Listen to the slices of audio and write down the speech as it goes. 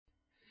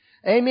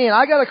Amen.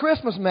 I got a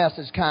Christmas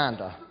message,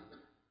 kinda.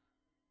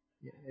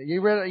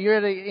 You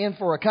ready in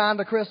for a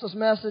kinda Christmas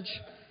message?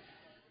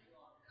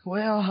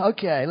 Well,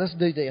 okay, let's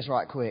do this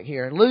right quick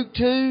here. Luke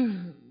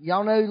 2,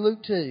 y'all know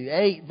Luke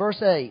 2, verse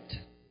 8.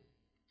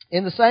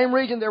 In the same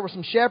region, there were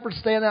some shepherds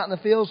standing out in the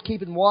fields,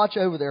 keeping watch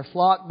over their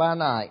flock by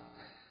night.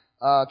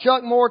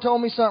 Chuck Moore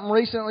told me something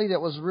recently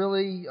that was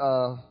really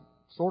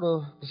sort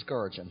of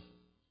discouraging,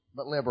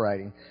 but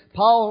liberating.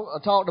 Paul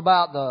talked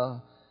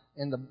about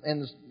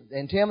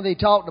and Timothy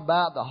talked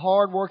about the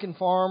hard-working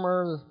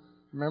farmer.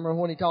 Remember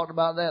when he talked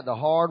about that? The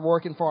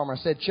hard-working farmer.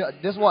 Said,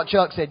 this is what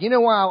Chuck said. You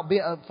know why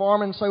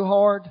farming's so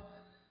hard?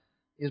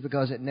 Is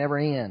because it never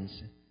ends.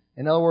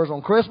 In other words,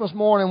 on Christmas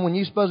morning, when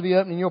you're supposed to be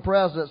opening your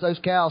presents, those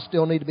cows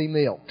still need to be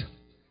milked.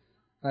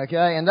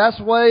 Okay? And that's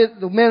the way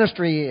the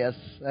ministry is.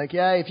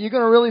 Okay? If you're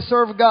going to really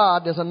serve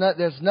God,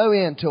 there's no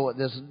end to it.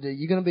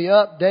 You're going to be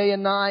up day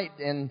and night,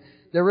 and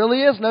there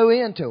really is no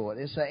end to it.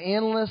 It's an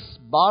endless,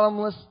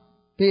 bottomless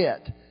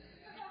pit.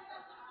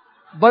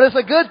 But it's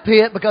a good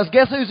pit, because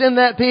guess who's in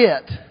that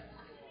pit?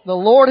 The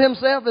Lord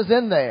Himself is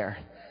in there.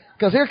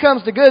 Because here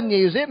comes the good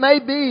news. It may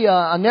be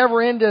a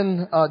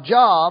never-ending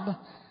job,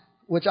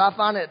 which I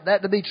find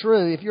that to be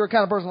true. If you're a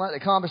kind of person like to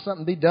accomplish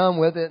something, be done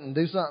with it, and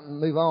do something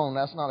and move on,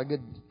 that's not a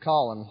good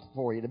calling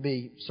for you to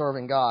be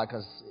serving God,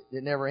 because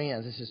it never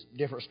ends. It's just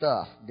different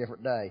stuff,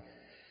 different day.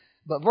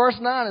 But verse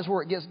 9 is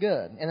where it gets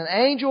good. And an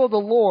angel of the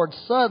Lord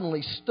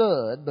suddenly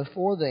stood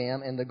before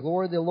them, and the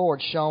glory of the Lord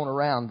shone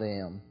around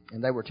them,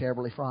 and they were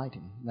terribly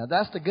frightened. Now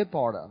that's the good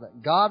part of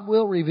it. God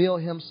will reveal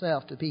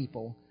Himself to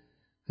people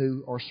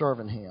who are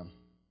serving Him.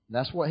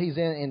 That's what He's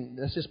in, and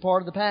that's just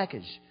part of the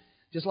package.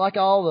 Just like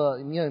all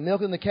the,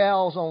 milking the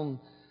cows on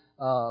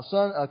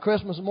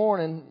Christmas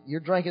morning, you're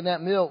drinking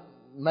that milk,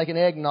 making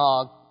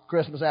eggnog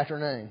Christmas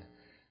afternoon.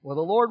 Well,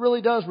 the Lord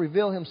really does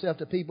reveal Himself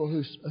to people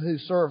who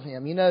serve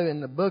Him. In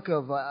the book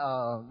of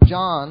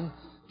John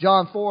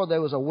 4,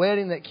 there was a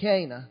wedding at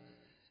Cana,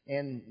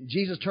 and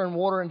Jesus turned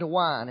water into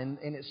wine. And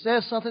it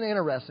says something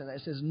interesting.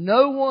 It says,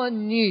 no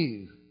one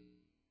knew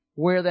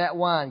where that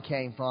wine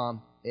came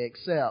from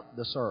except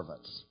the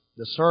servants.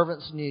 The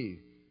servants knew.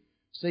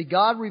 See,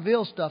 God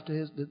reveals stuff to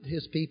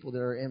His people that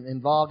are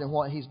involved in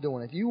what He's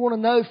doing. If you want to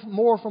know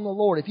more from the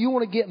Lord, if you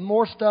want to get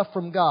more stuff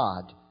from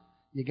God,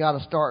 you got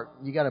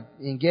to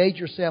engage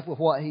yourself with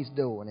what He's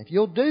doing. If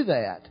you'll do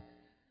that,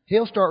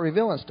 He'll start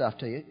revealing stuff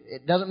to you.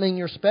 It doesn't mean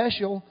you're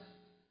special.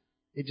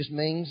 It just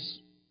means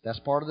that's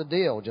part of the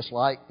deal. Just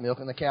like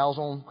milking the cows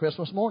on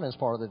Christmas morning is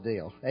part of the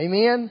deal.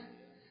 Amen?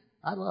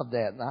 I love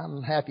that.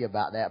 I'm happy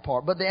about that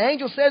part. But the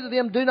angel said to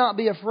them, do not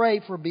be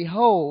afraid, for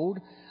behold,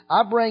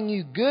 I bring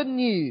you good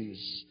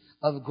news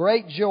of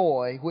great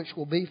joy, which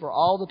will be for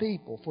all the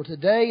people. For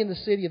today in the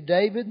city of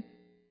David,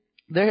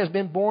 there has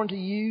been born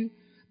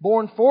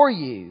for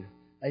you,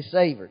 a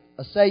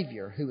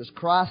Savior, who is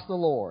Christ the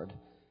Lord.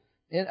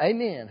 And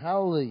amen.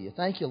 Hallelujah.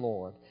 Thank you,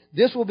 Lord.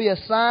 This will be a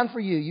sign for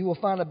you. You will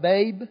find a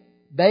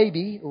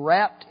baby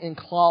wrapped in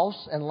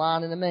cloths and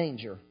lying in a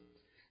manger.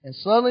 And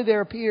suddenly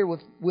there appeared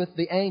with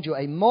the angel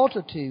a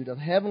multitude of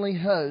heavenly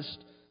hosts,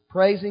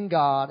 praising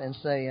God and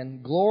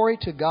saying, glory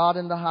to God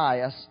in the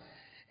highest,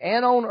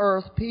 and on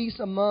earth peace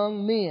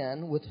among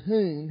men with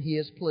whom He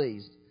is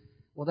pleased.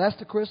 Well, that's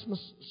the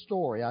Christmas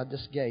story I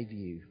just gave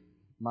you.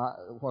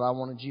 What I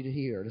wanted you to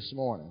hear this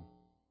morning.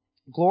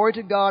 Glory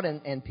to God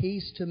and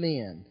peace to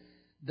men.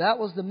 That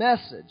was the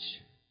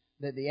message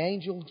that the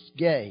angels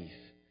gave.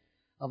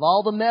 Of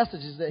all the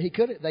messages that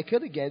they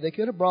could have gave, they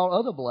could have brought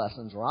other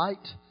blessings,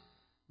 right?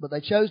 But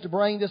they chose to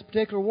bring this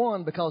particular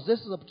one because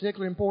this is a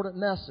particularly important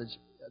message.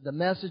 The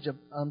message of,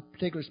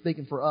 particularly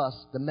speaking for us,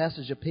 the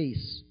message of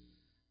peace.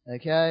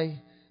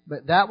 Okay?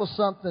 But that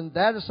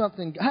is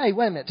something, hey,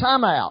 wait a minute,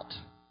 time out.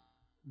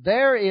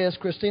 There is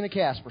Christina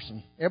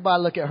Casperson.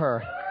 Everybody look at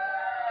her.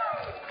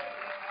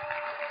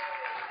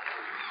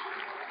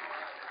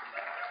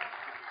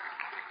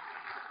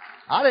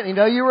 I didn't even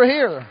know you were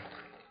here.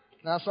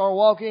 Now I saw her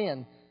walk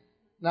in.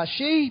 Now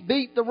she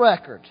beat the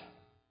record.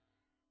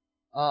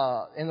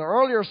 In the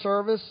earlier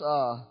service,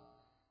 the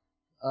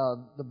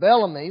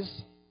Bellamys,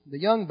 the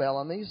young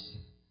Bellamys,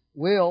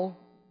 Will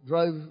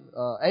drove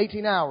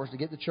 18 hours to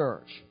get to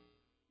church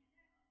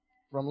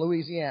from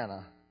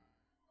Louisiana.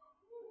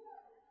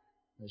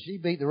 She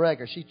beat the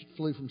record. She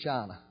flew from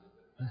China.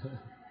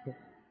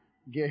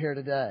 Get here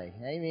today.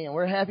 Amen.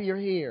 We're happy you're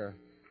here.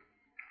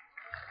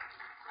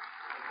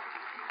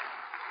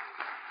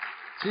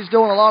 She's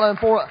doing a lot of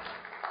important...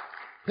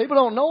 People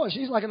don't know it.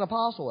 She's like an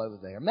apostle over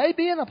there.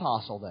 Maybe an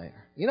apostle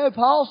there.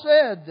 Paul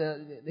said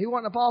he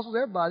wasn't an apostle to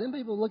everybody. Then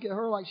people look at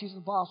her like she's an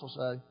apostle.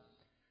 So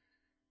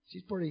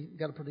she's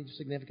got a pretty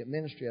significant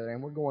ministry over there,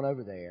 and we're going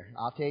over there.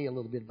 I'll tell you a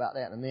little bit about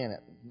that in a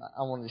minute.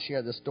 I wanted to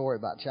share this story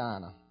about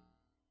China.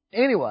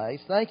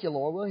 Anyways, thank you,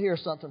 Lord. We'll hear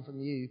something from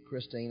you,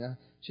 Christina.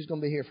 She's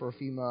going to be here for a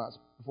few months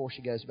before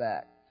she goes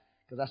back,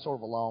 because that's sort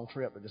of a long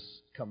trip to just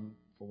come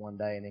for one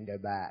day and then go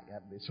back.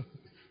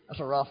 That's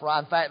a rough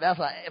ride. In fact, that's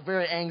a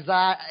very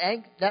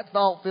anxiety. That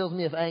thought fills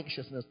me with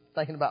anxiousness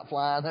thinking about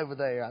flying over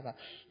there. I thought,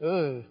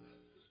 ooh.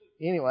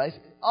 Anyways,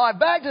 all right,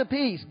 back to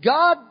peace.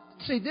 God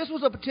See, this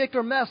was a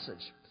particular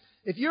message.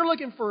 If you're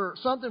looking for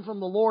something from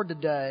the Lord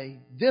today,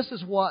 this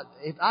is what,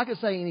 if I could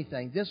say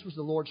anything, this was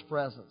the Lord's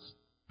present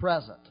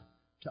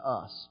to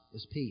us,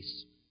 is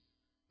peace.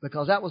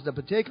 Because that was the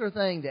particular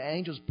thing the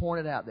angels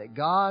pointed out,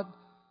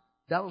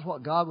 that was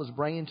what God was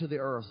bringing to the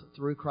earth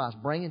through Christ,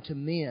 bringing to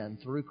men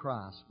through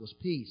Christ, was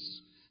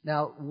peace.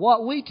 Now,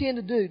 what we tend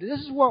to do, this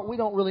is what we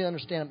don't really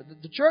understand,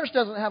 but the church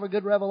doesn't have a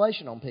good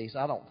revelation on peace,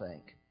 I don't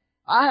think.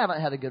 I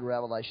haven't had a good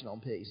revelation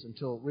on peace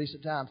until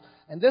recent times.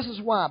 And this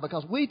is why,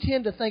 because we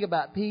tend to think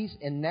about peace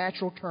in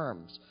natural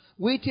terms.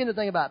 We tend to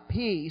think about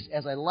peace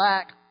as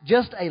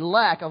just a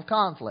lack of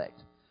conflict.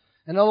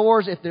 In other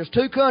words, if there's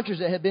two countries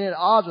that have been at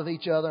odds with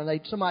each other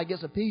and somebody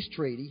gets a peace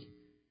treaty,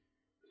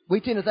 we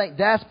tend to think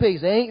that's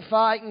peace. They ain't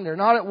fighting, they're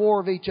not at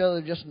war with each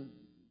other,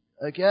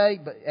 okay?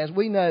 But as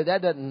we know,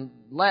 that doesn't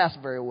last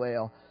very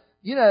well.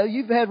 You know,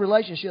 you've had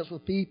relationships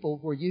with people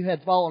where you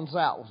had fallen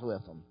out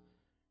with them.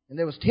 And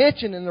there was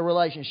tension in the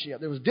relationship.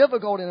 There was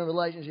difficulty in the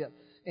relationship.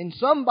 And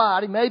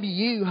somebody, maybe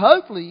you,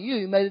 hopefully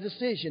you, made a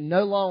decision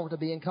no longer to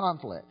be in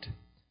conflict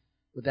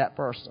with that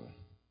person.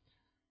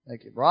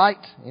 Okay, right?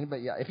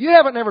 Anybody? Yeah. If you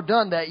haven't ever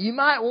done that, you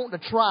might want to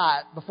try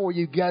it before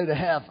you go to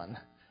heaven.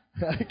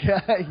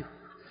 Okay?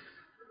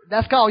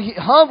 That's called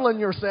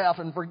humbling yourself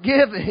and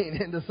forgiving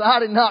and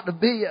deciding not to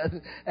be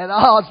at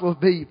odds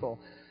with people.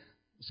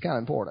 It's kind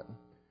of important,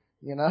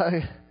 you know.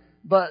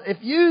 But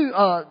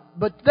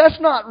but that's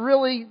not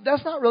really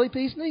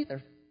peace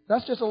neither.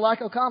 That's just a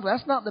lack of conflict.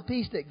 That's not the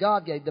peace that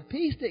God gave. The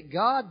peace that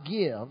God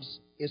gives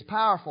is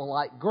powerful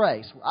like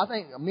grace. I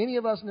think many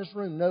of us in this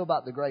room know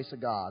about the grace of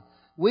God.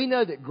 We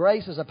know that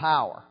grace is a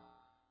power.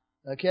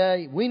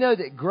 Okay? We know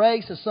that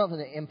grace is something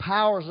that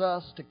empowers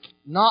us to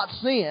not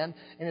sin,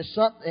 and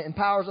it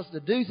empowers us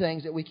to do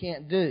things that we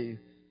can't do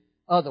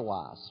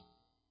otherwise.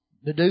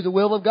 To do the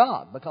will of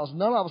God. Because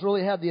none of us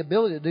really have the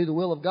ability to do the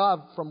will of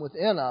God from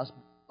within us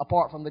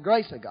apart from the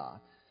grace of God.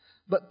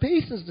 But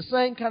peace is the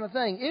same kind of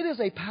thing. It is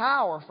a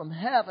power from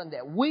heaven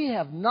that we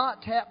have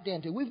not tapped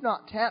into. We've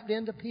not tapped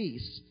into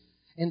peace,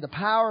 in the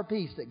power of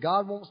peace that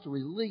God wants to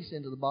release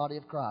into the body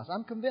of Christ.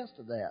 I'm convinced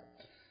of that.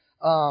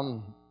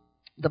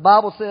 The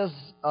Bible says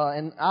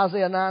in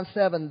Isaiah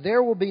 9:7,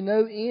 there will be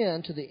no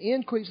end to the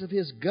increase of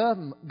His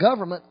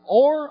government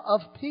or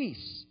of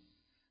peace.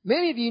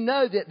 Many of you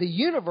know that the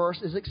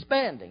universe is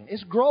expanding.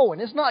 It's growing.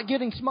 It's not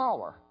getting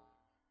smaller.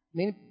 I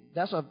mean,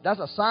 that's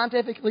a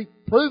scientifically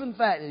proven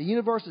fact that the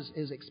universe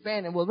is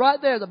expanding. Well,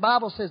 right there, the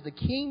Bible says the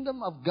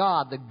kingdom of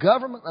God, the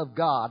government of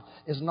God,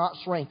 is not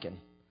shrinking.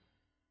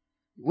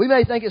 We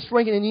may think it's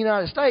shrinking in the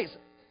United States.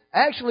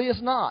 Actually,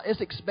 it's not.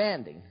 It's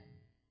expanding.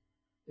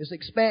 It's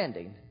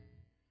expanding.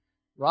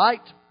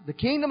 Right? The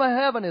kingdom of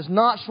heaven is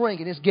not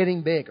shrinking. It's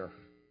getting bigger.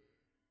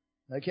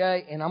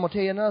 Okay? And I'm going to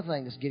tell you another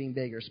thing that's getting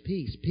bigger. It's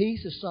peace.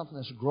 Peace is something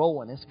that's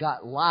growing. It's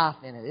got life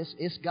in it.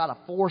 It's got a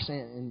force in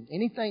it. And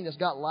anything that's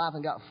got life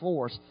and got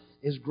force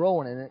is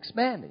growing and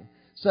expanding.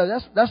 So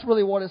that's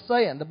really what it's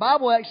saying. The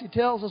Bible actually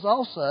tells us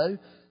also,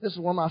 this is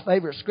one of my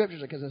favorite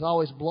scriptures because it's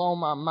always blown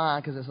my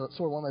mind because it's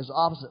sort of one of those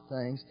opposite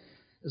things.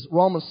 It's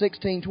Romans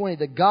 16:20.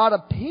 The God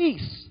of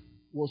peace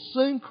will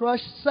soon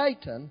crush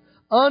Satan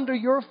under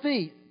your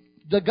feet.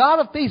 The God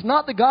of peace,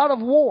 not the God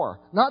of war,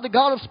 not the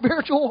God of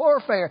spiritual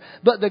warfare,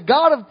 but the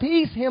God of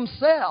peace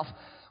Himself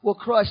will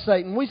crush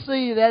Satan. We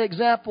see that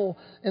example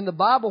in the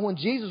Bible when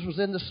Jesus was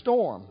in the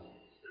storm.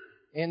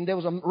 And there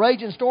was a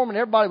raging storm and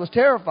everybody was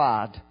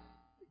terrified.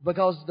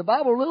 Because the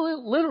Bible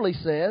literally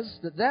says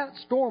that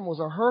storm was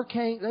a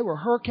hurricane. They were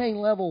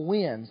hurricane-level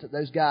winds that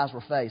those guys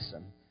were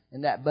facing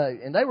in that boat.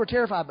 And they were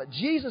terrified. But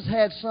Jesus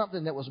had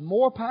something that was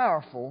more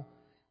powerful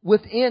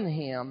within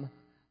Him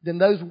than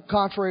those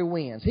contrary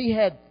winds. He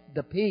had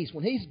the peace.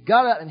 When He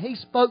got up and He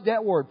spoke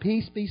that word,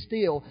 peace be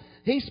still,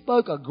 He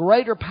spoke a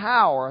greater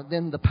power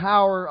than the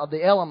power of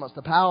the elements,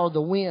 the power of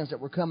the winds that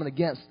were coming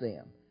against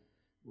them.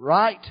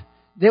 Right?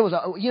 There was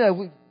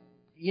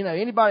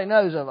anybody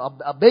knows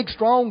a big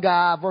strong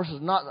guy versus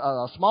not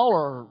a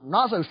smaller,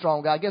 not so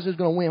strong guy. Guess who's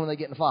going to win when they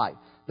get in a fight?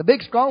 The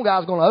big strong guy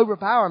is going to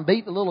overpower and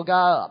beat the little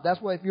guy up. That's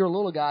why if you're a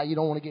little guy, you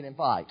don't want to get in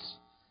fights.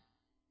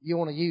 You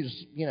want to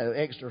use,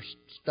 extra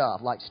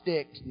stuff like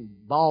sticks and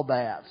ball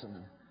bats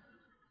and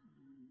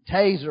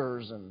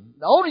tasers. And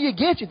the older you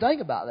get, you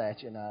think about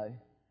that,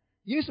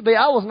 Used to be,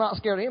 I was not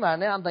scared of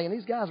anybody. Now I'm thinking,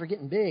 these guys are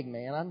getting big,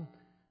 man.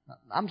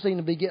 I'm seeming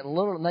to be getting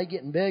little and they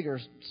getting bigger.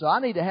 So I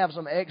need to have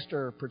some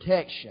extra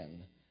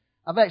protection.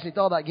 I've actually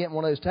thought about getting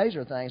one of those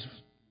taser things,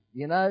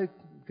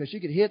 because you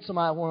could hit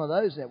somebody with one of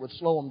those and it would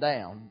slow them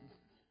down.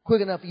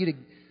 Quick enough for you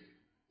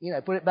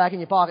to, put it back in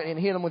your pocket and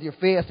hit them with your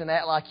fist and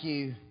act like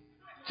you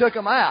took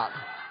them out.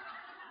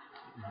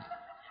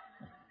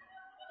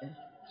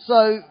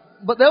 So,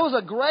 but there was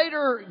a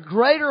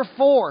greater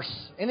force,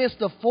 and it's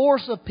the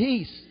force of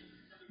peace,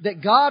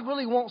 that God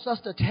really wants us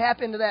to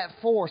tap into that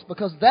force,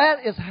 because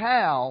that is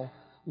how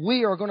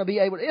we are going to be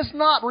able to. It's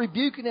not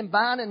rebuking and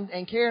binding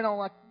and carrying on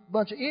like a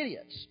bunch of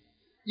idiots.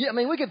 Yeah,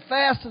 we could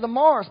fast to the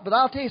Mars, but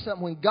I'll tell you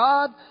something.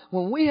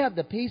 When we have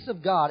the peace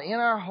of God in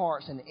our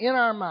hearts and in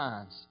our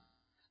minds,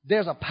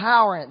 There's a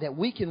power in it that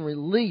we can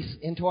release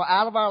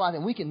out of our life,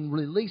 and we can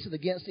release it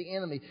against the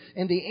enemy.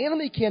 And the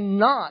enemy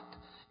cannot,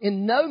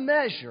 in no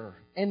measure,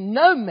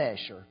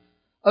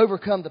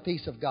 overcome the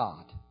peace of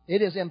God.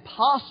 It is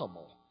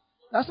impossible.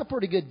 That's a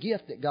pretty good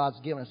gift that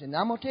God's given us. And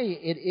I'm going to tell you,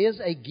 it is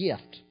a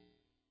gift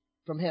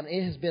from Him.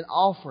 It has been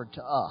offered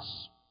to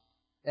us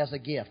as a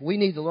gift. We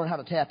need to learn how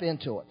to tap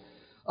into it.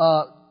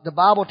 The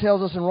Bible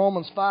tells us in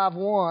Romans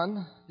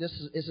 5:1,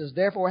 it says,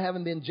 therefore,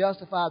 having been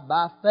justified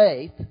by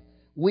faith,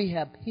 we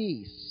have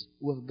peace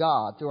with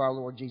God through our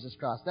Lord Jesus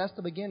Christ. That's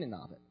the beginning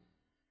of it.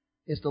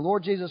 It's the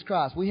Lord Jesus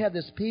Christ. We have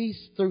this peace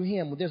through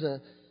Him.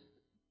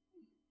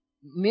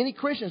 Many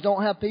Christians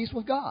don't have peace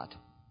with God.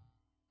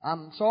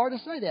 I'm sorry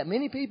to say that.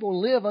 Many people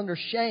live under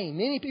shame.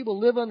 Many people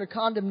live under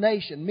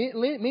condemnation.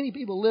 Many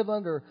people live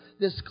under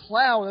this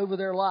cloud over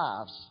their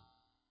lives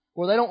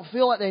where they don't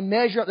feel like they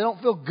measure up. They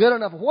don't feel good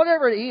enough.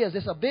 Whatever it is,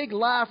 it's a big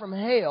lie from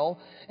hell,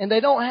 and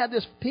they don't have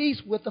this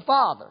peace with the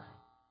Father.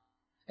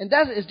 And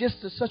that is just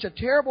such a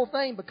terrible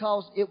thing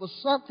because it was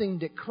something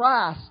that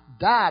Christ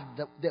died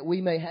that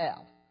we may have.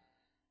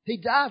 He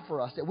died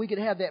for us, that we could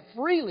have that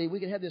freely. We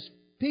could have this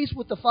peace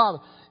with the Father.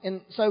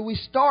 And so we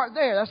start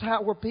there. That's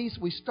how we're peace.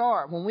 We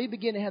start. When we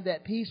begin to have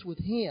that peace with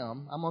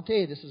Him, I'm going to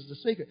tell you, this is the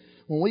secret.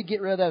 When we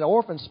get rid of that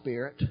orphan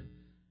spirit,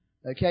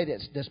 okay,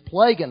 that's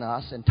plaguing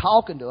us and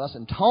talking to us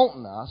and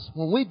taunting us,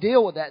 when we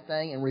deal with that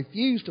thing and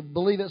refuse to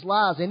believe its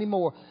lies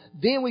anymore,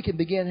 then we can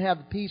begin to have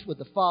the peace with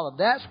the Father.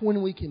 That's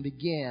when we can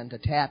begin to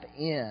tap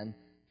in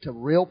to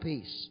real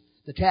peace,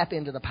 to tap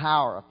into the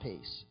power of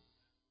peace.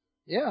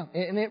 Yeah,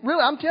 and it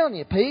really, I'm telling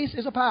you, peace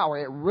is a power.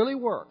 It really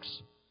works.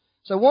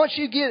 So once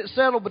you get it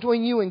settled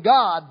between you and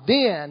God,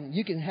 then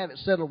you can have it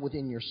settled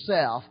within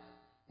yourself,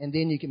 and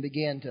then you can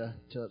begin to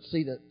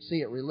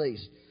see it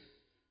released.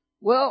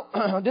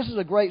 Well, this is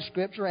a great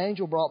scripture.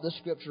 Angel brought this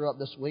scripture up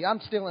this week. I'm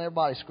stealing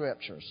everybody's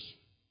scriptures,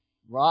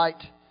 right?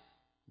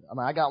 I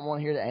mean, I got one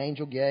here that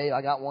Angel gave.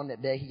 I got one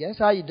that Becky gave. That's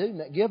how you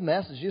do give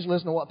messages. You just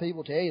listen to what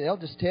people tell you. They'll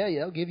just tell you.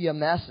 They'll give you a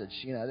message.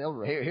 You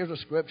know, here's a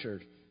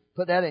scripture.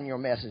 Put that in your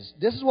message.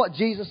 This is what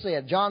Jesus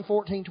said. John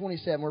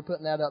 14:27. We're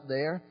putting that up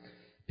there.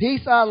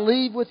 Peace I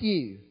leave with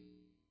you.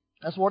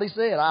 That's what He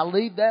said. I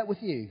leave that with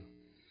you.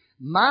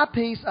 My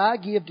peace I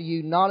give to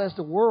you, not as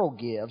the world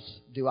gives,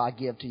 do I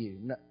give to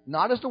you.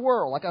 Not as the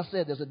world. Like I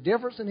said, there's a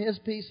difference in His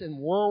peace and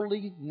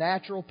worldly,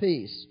 natural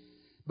peace.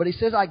 But He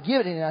says, I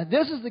give it to you. Now,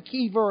 this is the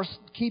key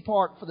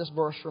part for this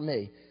verse for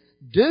me.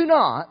 Do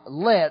not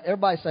let,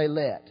 everybody say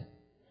let,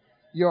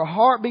 your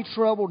heart be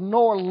troubled,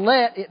 nor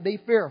let it be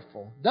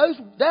fearful.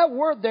 That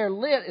word there,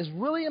 let, is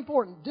really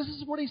important. This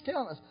is what He's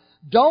telling us.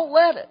 Don't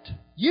let it.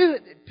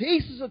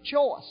 Peace is a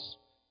choice.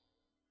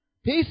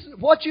 Peace,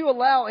 what you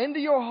allow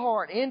into your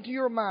heart, into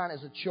your mind,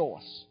 is a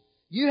choice.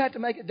 You have to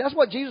make it. That's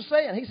what Jesus is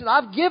saying. He said,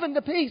 I've given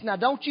the peace. Now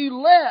don't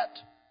you let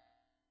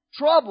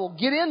trouble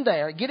get in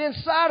there, get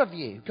inside of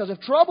you. Because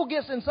if trouble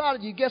gets inside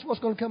of you, guess what's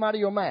going to come out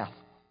of your mouth?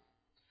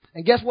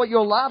 And guess what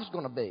your life's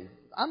going to be?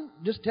 I'm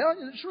just telling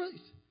you the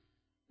truth.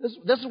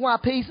 This is why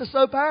peace is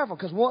so powerful.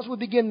 Because once we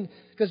begin,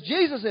 because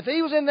Jesus, if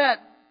He was in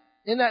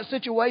that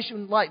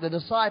situation like the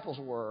disciples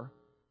were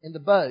in the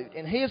boat,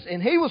 and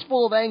he was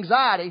full of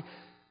anxiety,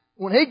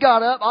 when He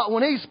got up,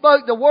 when He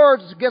spoke the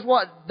words, guess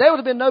what? There would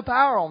have been no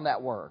power on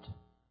that word.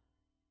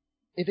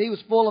 If He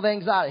was full of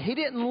anxiety. He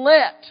didn't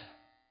let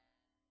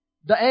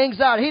the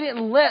anxiety, He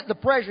didn't let the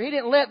pressure, He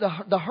didn't let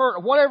the hurt,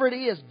 or whatever it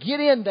is, get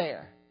in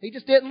there. He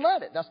just didn't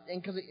let it.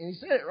 And He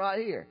said it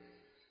right here.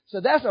 So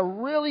that's a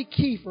really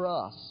key for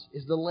us,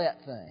 is the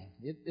let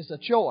thing. It's a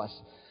choice.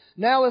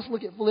 Now let's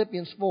look at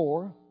Philippians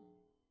 4,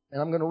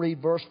 and I'm going to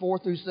read verse 4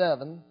 through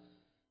 7.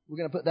 We're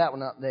going to put that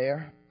one up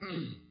there.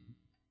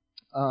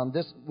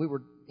 We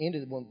were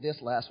ended with this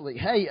last week.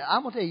 Hey,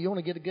 I'm going to tell you, you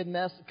want to get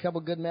a couple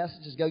of good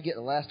messages? Go get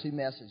the last two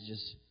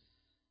messages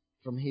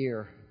from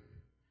here.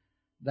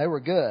 They were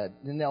good.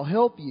 And they'll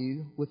help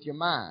you with your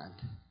mind.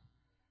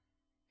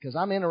 Because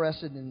I'm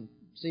interested in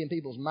seeing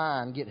people's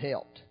mind get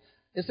helped.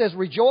 It says,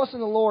 rejoice in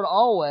the Lord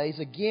always.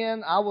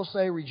 Again, I will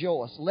say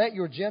rejoice. Let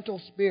your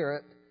gentle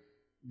spirit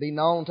be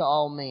known to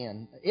all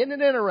men. Isn't it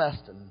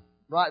interesting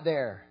right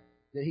there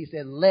that He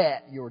said,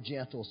 let your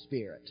gentle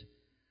spirit.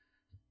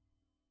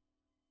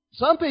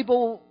 Some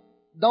people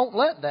don't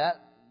let that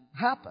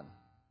happen.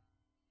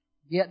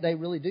 Yet they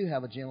really do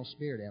have a gentle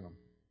spirit in them.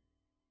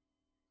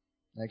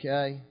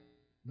 Okay?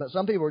 But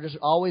some people are just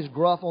always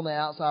gruff on the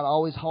outside,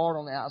 always hard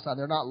on the outside.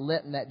 They're not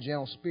letting that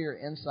gentle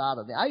spirit inside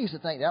of them. I used to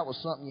think that was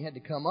something you had to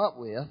come up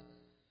with,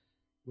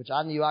 which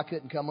I knew I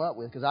couldn't come up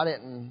with because I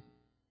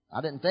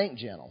didn't think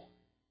gentle.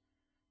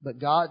 But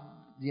God,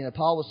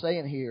 Paul was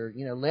saying here,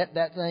 let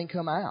that thing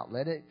come out.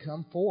 Let it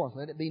come forth.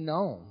 Let it be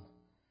known.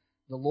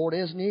 The Lord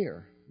is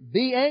near.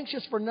 Be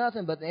anxious for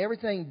nothing, but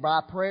everything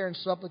by prayer and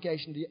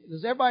supplication.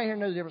 Does everybody here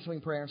know the difference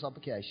between prayer and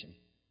supplication?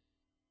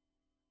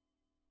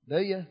 Do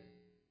you?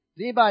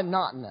 Does anybody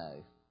not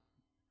know?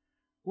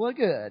 Well,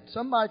 good.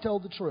 Somebody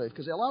told the truth,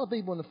 because a lot of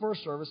people in the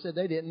first service said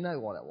they didn't know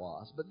what it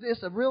was. But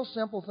it's a real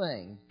simple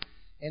thing.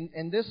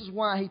 And this is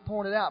why he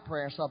pointed out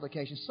prayer and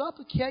supplication.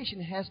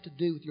 Supplication has to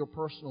do with your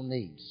personal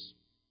needs.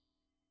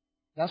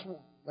 That's,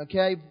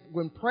 okay,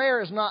 when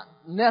prayer is not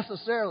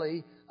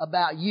necessarily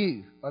about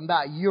you,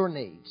 about your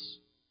needs.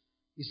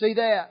 You see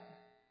that?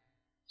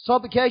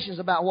 Supplication is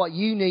about what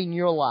you need in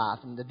your life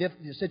and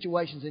the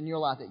situations in your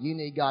life that you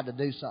need God to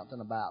do something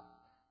about.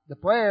 The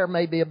prayer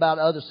may be about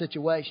other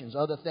situations,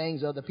 other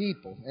things, other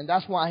people. And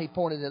that's why he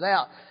pointed it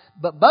out.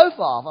 But both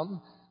of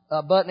them,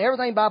 but in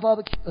everything by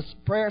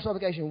prayer and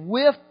supplication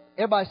with,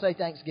 everybody say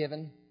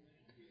thanksgiving.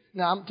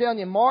 Now, I'm telling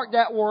you, mark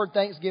that word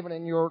thanksgiving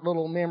in your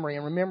little memory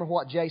and remember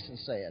what Jason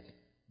said.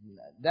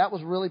 That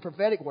was really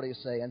prophetic what he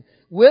was saying.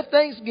 With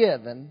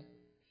thanksgiving,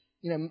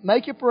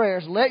 make your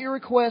prayers, let your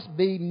requests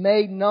be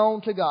made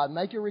known to God.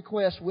 Make your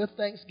requests with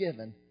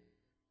thanksgiving.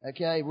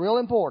 Okay, real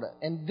important.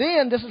 And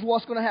then this is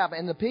what's going to happen.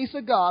 And the peace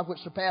of God, which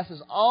surpasses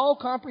all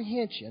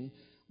comprehension,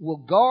 will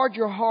guard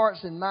your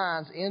hearts and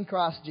minds in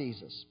Christ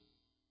Jesus.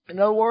 In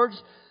other words,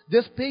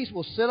 this peace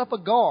will set up a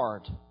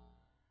guard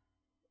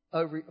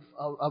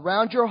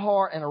around your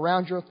heart and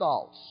around your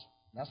thoughts.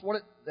 That's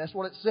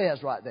what it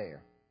says right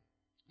there.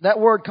 That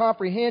word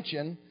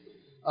comprehension,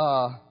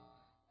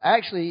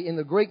 actually in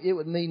the Greek it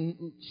would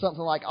mean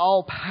something like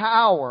all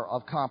power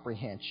of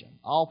comprehension.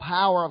 All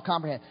power of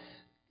comprehension.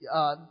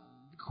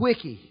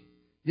 Quickie.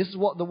 This is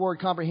what the word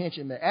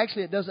comprehension means.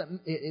 Actually, it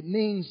doesn't. It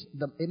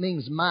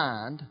means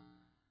mind.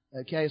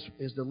 Okay,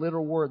 is the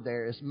literal word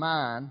there. It's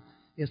mind.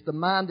 It's the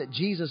mind that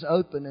Jesus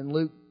opened in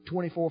Luke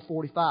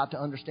 24:45 to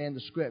understand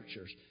the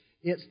Scriptures.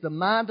 It's the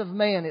mind of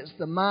man. It's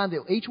the mind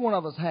that each one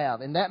of us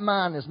have, and that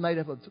mind is made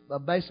up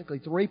of basically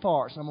three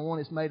parts. Number one,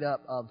 it's made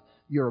up of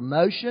your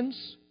emotions.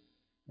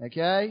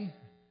 Okay.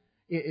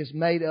 It is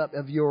made up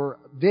of your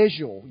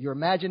visual, your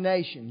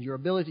imagination, your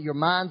ability, your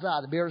mind's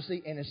eye, to be able to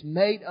see, and it's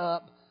made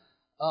up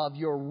of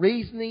your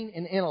reasoning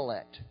and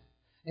intellect.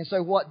 And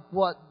so what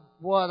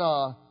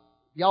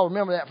y'all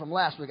remember that from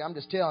last week. I'm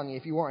just telling you,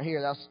 if you weren't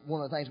here, that's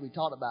one of the things we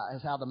talked about,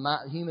 is how the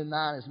human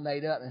mind is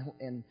made up.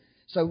 And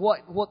so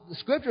what the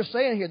Scripture is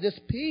saying here, this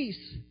peace,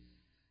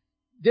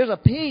 there's a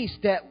peace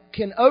that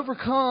can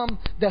overcome,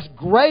 that's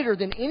greater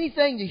than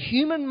anything the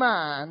human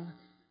mind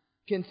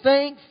can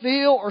think,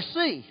 feel, or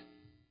see,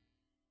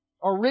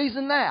 or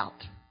reason out.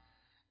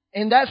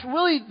 And that's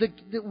really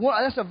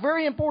that's a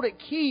very important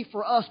key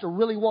for us to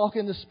really walk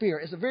in the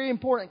Spirit. It's a very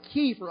important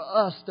key for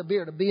us to be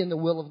able to be in the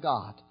will of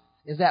God.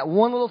 Is that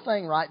one little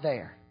thing right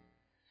there.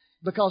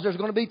 Because there's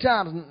going to be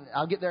times, and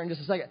I'll get there in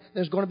just a second,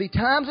 there's going to be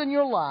times in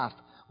your life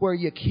where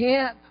you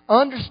can't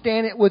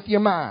understand it with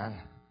your mind,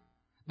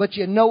 but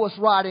you know it's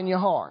right in your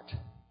heart.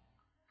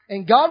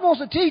 And God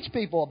wants to teach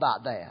people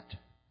about that.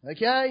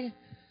 Okay?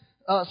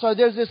 So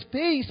there's this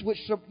peace which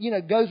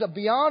goes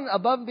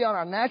above and beyond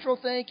our natural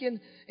thinking,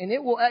 and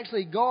it will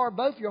actually guard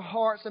both your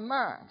hearts and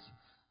minds.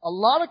 A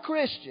lot of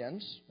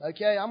Christians,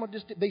 okay, I'm going to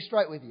just be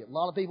straight with you. A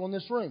lot of people in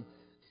this room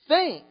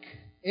think,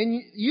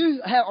 and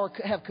you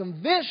have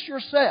convinced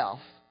yourself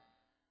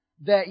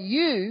that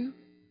you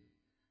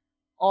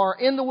are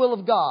in the will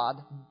of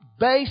God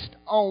based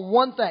on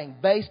one thing,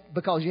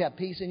 because you have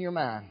peace in your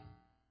mind.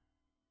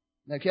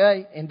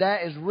 Okay? And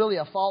that is really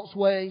a false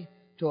way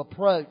to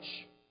approach.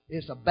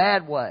 It's a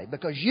bad way,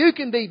 because you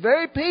can be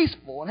very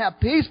peaceful and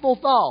have peaceful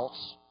thoughts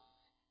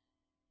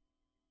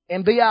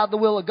and be out of the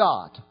will of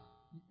God.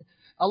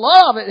 A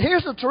lot of it,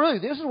 here's the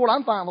truth. This is what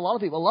I'm finding with a lot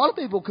of people. A lot of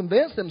people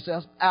convince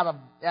themselves out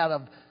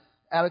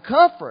of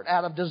comfort,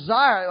 out of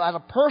desire, out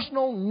of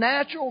personal,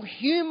 natural,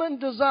 human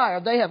desire.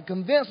 They have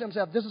convinced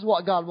themselves, this is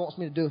what God wants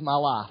me to do with my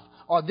life.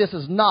 Or this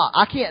is not.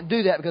 I can't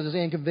do that because it's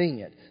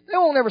inconvenient. They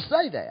won't ever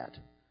say that.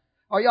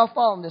 Are y'all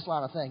following this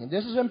line of thinking?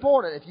 This is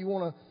important if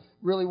you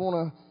really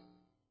want to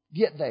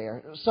get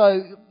there.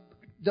 So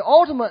the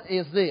ultimate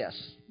is this.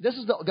 This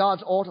is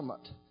God's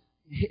ultimate.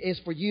 Is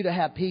for you to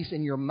have peace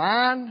in your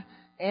mind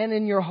and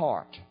in your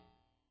heart.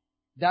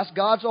 That's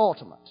God's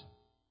ultimate.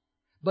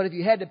 But if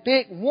you had to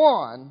pick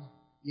one,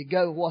 you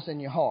go with what's in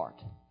your heart.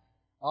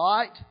 All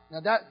right?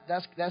 Now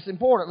that's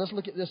important. Let's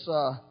look at this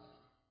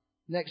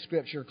next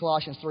scripture,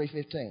 Colossians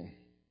 3:15.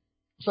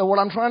 So what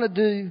I'm trying to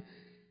do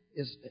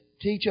is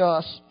teach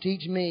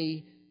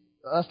me,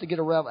 us to get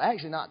a revelation.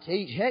 Actually, not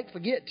teach. Heck,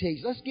 forget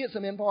teach. Let's get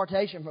some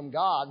impartation from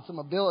God, some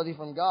ability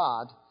from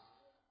God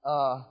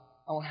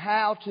on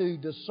how to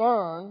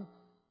discern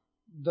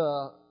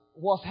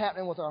what's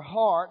happening with our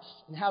hearts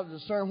and how to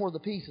discern where the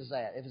peace is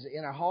at. If it's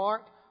in our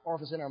heart, or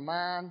if it's in our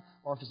mind,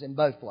 or if it's in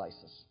both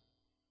places.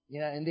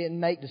 And then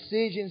make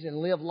decisions and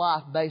live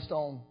life based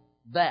on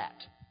that,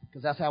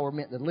 because that's how we're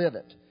meant to live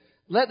it.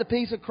 Let the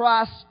peace of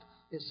Christ,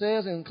 it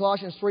says in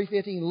Colossians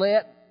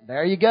 3:15,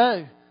 there you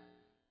go.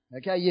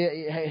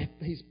 Okay,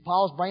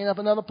 Paul's bringing up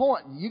another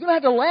point. You're going to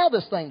have to allow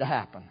this thing to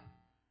happen.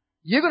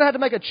 You're going to have to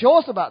make a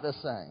choice about this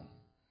thing.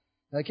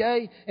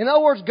 Okay? In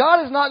other words,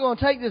 God is not going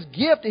to take this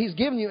gift that He's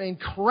given you and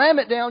cram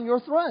it down your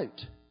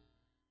throat.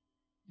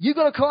 You're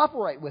going to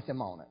cooperate with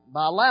Him on it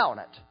by allowing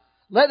it.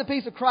 Let the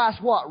peace of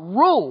Christ what?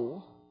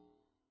 Rule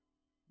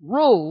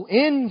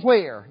in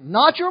where?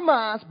 Not your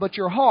minds, but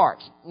your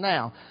hearts.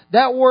 Now,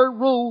 that word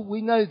rule,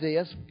 we know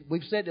this.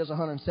 We've said this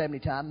 170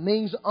 times.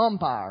 Means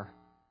umpire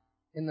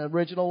in the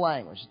original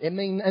language. It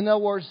means, in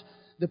other words,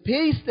 The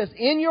peace that's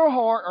in your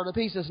heart or the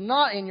peace that's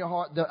not in your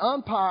heart, the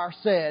umpire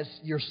says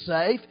you're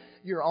safe,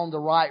 you're on the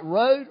right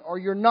road, or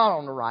you're not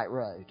on the right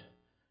road.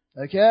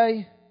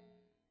 Okay?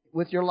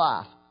 With your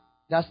life.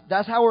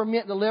 That's how we're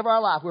meant to live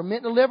our life. We're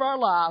meant to live our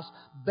lives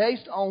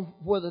based on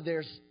whether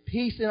there's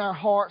peace in our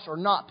hearts or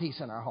not peace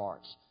in our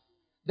hearts.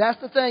 That's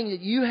the thing that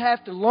you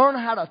have to learn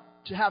how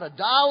to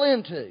dial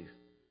into.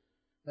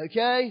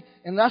 Okay?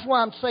 And that's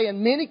why I'm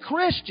saying many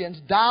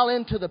Christians dial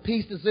into the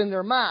peace that's in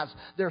their minds.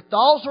 Their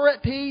thoughts are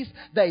at peace.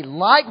 They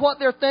like what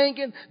they're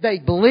thinking. They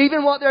believe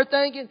in what they're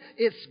thinking.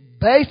 It's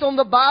based on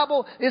the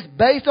Bible. It's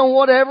based on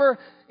whatever.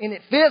 And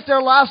it fits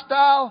their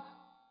lifestyle.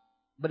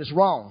 But it's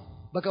wrong.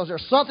 Because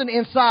there's something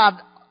inside,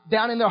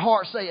 down in their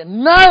heart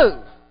saying,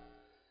 no!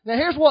 Now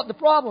here's what the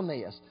problem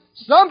is.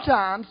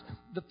 Sometimes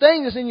the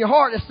thing that's in your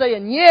heart is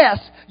saying yes.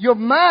 Your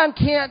mind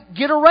can't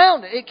get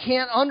around it. It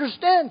can't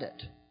understand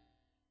it.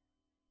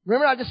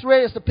 Remember I just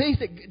read it's the peace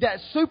that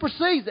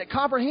supersedes, that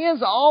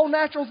comprehends all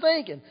natural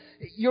thinking.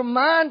 Your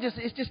mind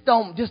just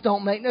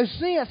don't make no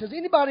sense. Has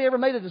anybody ever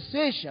made a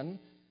decision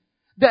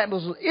that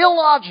was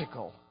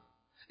illogical?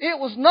 It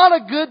was not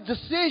a good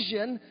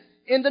decision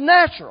in the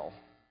natural.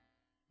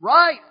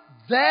 Right?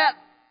 That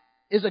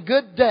is a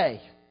good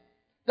day.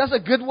 That's a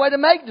good way to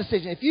make a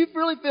decision. If you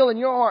really feel in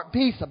your heart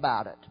peace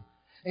about it,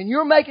 and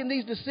you're making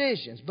these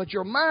decisions, but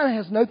your mind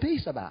has no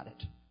peace about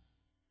it,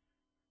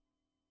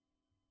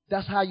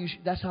 that's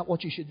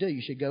what you should do.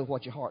 You should go with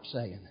what your heart's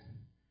saying.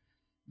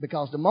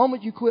 Because the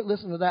moment you quit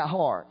listening to that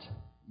heart,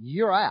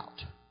 you're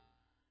out.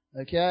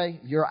 Okay?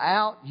 You're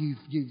out.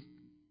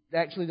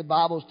 Actually, the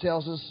Bible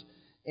tells us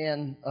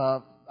in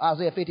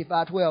Isaiah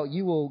 55:12,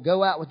 you will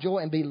go out with joy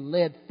and be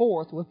led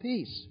forth with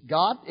peace.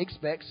 God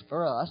expects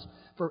for us,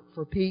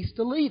 for peace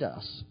to lead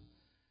us.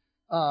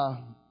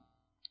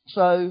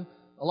 So,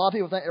 a lot of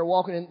people think they're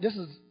walking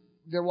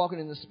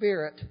in the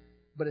Spirit,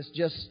 but it's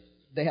just,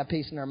 they have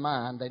peace in their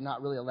mind. They've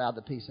not really allowed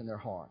the peace in their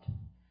heart.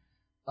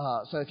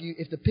 So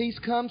if the peace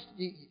comes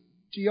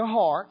to your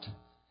heart,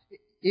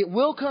 it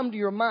will come to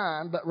your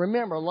mind, but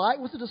remember, like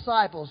with the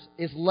disciples,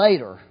 it's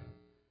later.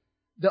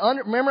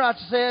 Remember I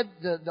said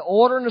the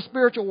order in the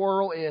spiritual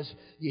world is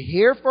you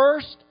hear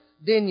first,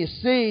 then you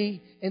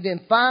see, and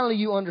then finally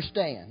you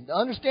understand. The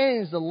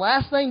understanding is the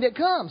last thing that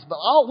comes, but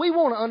we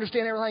want to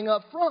understand everything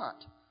up front.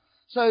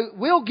 So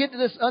we'll get to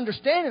this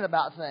understanding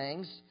about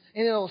things,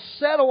 and it'll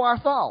settle our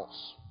thoughts.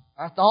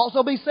 Our thoughts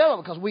will be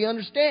settled because we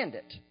understand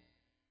it.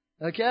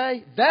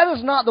 Okay? That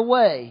is not the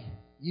way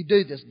you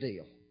do this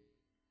deal.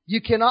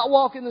 You cannot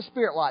walk in the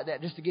Spirit like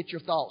that just to get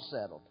your thoughts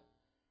settled.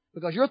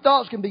 Because your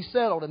thoughts can be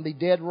settled and be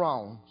dead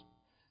wrong,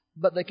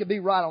 but they can be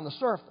right on the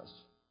surface.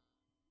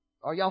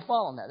 Are y'all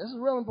following that? This is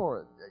real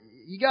important.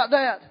 You got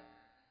that?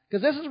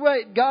 Because this is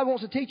where God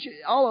wants to teach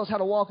all of us how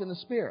to walk in the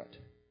Spirit.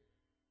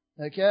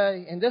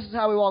 Okay? And this is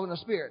how we walk in the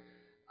Spirit.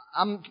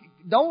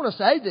 Don't want to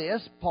say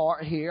this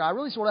part here. I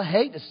really sort of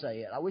hate to say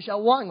it. I wish I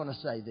wasn't going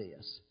to say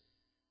this.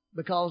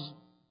 Because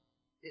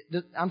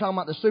I'm talking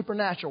about the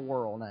supernatural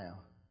world now.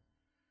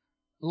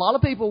 A lot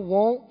of people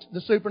want the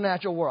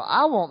supernatural world.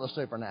 I want the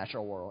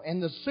supernatural world.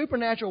 And the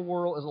supernatural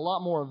world is a lot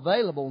more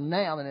available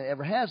now than it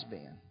ever has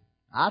been.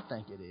 I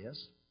think it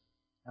is.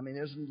 I mean,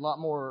 there's a lot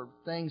more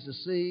things to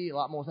see, a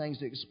lot more things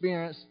to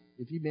experience.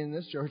 If you've been in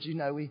this church, you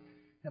know we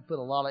have put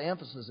a lot of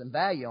emphasis and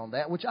value on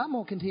that, which I'm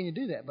going to continue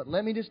to do that. But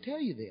let me just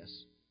tell you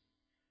this.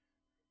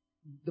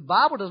 The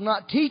Bible does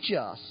not teach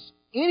us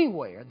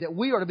anywhere that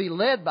we are to be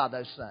led by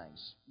those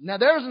things. Now,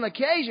 there's an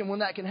occasion when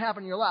that can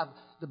happen in your life.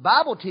 The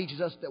Bible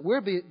teaches us that we're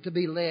to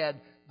be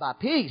led by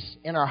peace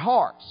in our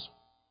hearts.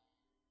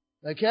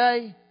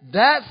 Okay?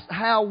 That's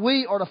how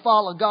we are to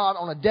follow God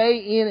on a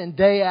day in and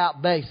day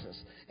out basis.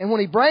 And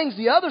when He brings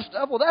the other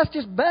stuff, well, that's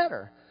just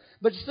better.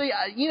 But you see,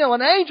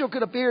 an angel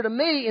could appear to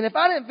me, and if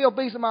I didn't feel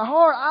peace in my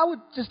heart, I would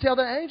just tell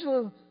that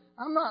angel,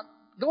 I'm not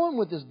going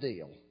with this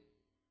deal.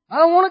 I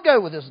don't want to go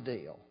with this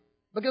deal.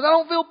 Because I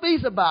don't feel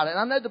peace about it. And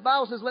I know the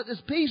Bible says, let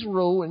this peace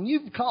rule, and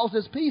you've caused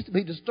this peace to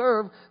be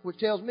disturbed, which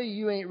tells me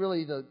you ain't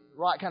really the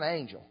right kind of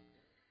angel.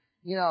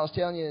 I was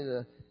telling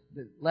you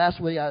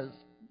last week, I was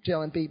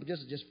telling people,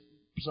 just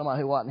for somebody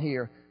who wasn't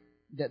here,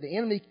 that the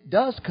enemy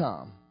does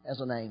come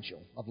as an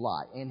angel of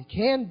light.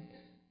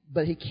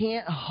 But he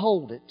can't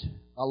hold it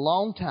a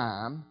long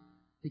time.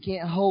 He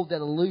can't hold that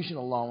illusion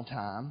a long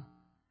time.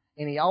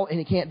 And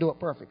he can't do it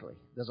perfectly.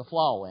 There's a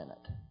flaw in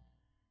it.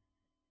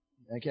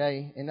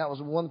 Okay, and that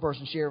was one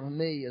person shared with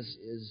me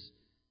is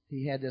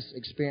he had this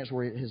experience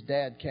where his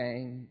dad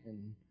came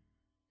and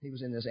he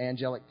was in this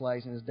angelic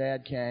place and his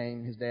dad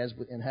came. His dad's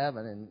in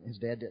heaven and his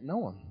dad didn't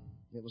know him.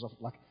 It was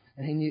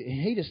and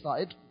he just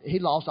thought he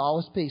lost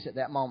all his peace at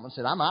that moment and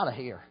said, "I'm out of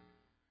here."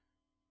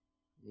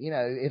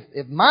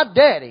 If my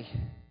daddy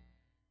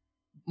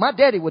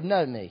would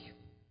know me,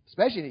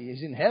 especially if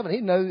he's in heaven,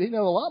 he'd know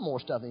a lot more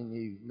stuff than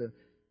he knew.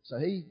 So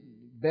he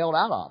bailed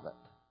out of it.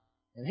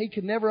 And he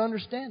could never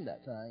understand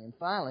that thing. And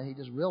finally, he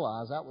just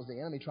realized that was the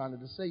enemy trying to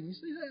deceive him. You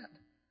see that?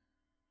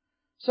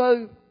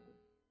 So,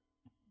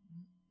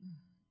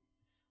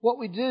 what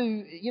we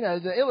do,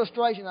 the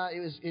illustration,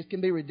 it can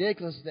be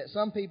ridiculous that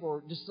some people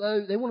are just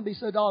they want to be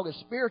so dogged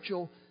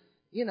spiritual,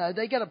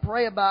 they got to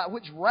pray about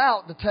which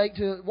route to take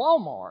to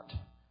Walmart.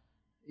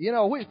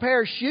 Which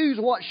pair of shoes,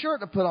 what shirt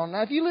to put on.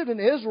 Now, if you lived in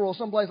Israel or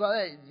someplace like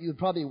that, you'd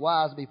probably be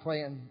wise to be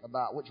praying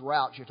about which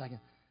route you're taking.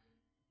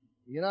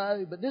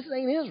 But this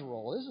ain't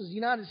Israel. This is the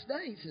United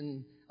States.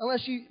 And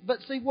but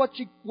see,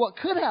 what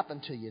could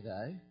happen to you,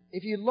 though,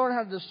 if you learn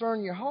how to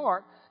discern your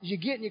heart, is you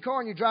get in your car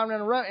and you're driving down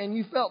the road and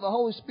you felt the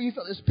Holy Spirit, you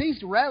felt this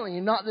peace rattling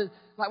you, that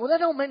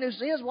don't make no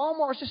sense.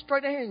 Walmart's just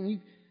straight ahead,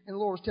 and the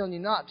Lord was telling you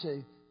not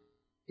to.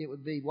 It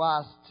would be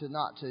wise to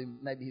not to.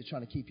 Maybe He's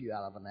trying to keep you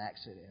out of an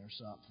accident or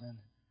something.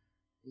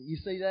 You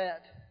see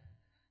that?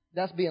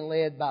 That's being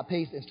led by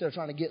peace instead of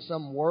trying to get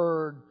some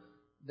word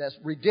that's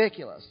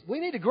ridiculous.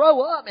 We need to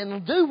grow up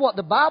and do what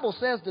the Bible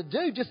says to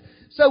do, just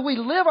so we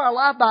live our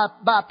life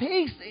by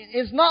peace.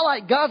 It's not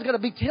like God's going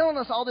to be telling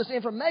us all this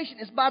information.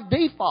 It's by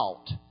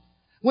default.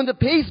 When the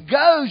peace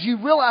goes, you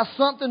realize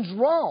something's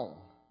wrong.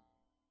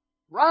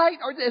 Right?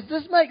 Or does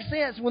this make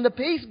sense? When the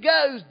peace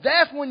goes,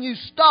 that's when you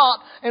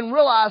stop and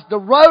realize the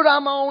road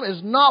I'm on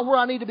is not where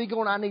I need to be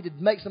going. I need to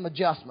make some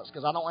adjustments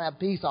because I don't have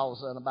peace all of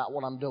a sudden about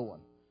what I'm doing.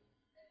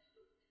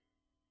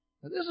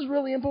 Now, this is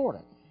really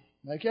important.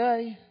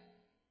 Okay?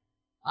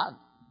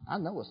 I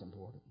know it's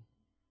important.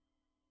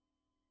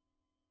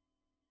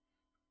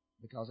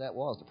 Because that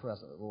was the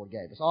present the Lord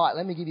gave us. All right,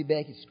 let me give you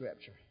Becky's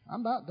scripture.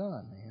 I'm about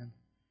done, man.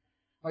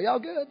 Are y'all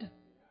good?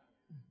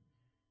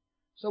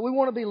 So we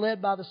want to be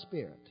led by the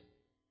Spirit.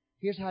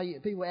 Here's how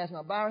people ask me,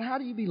 Byron, how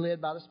do you be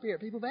led by the Spirit?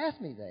 People have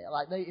asked me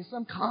that. It's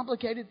some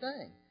complicated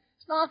thing.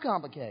 It's not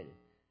complicated.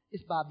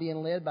 It's by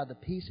being led by the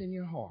peace in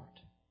your heart.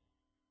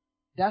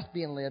 That's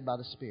being led by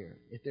the Spirit.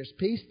 If there's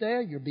peace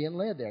there, you're being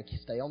led there.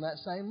 Stay on that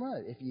same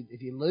road.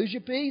 If you lose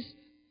your peace,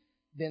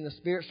 then the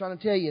Spirit's trying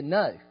to tell you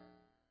no.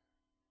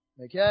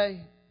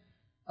 Okay?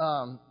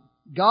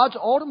 God's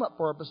ultimate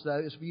purpose, though,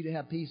 is for you to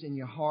have peace in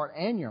your heart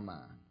and your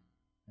mind.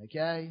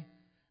 Okay?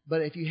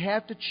 But if you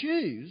have to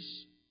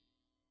choose,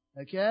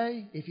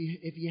 okay?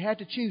 If you have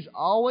to choose,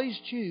 always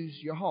choose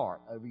your heart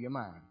over your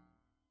mind.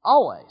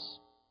 Always.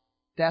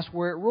 That's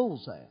where it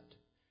rules at.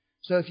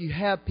 So if you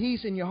have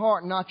peace in your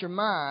heart and not your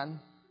mind,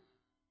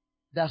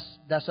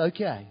 that's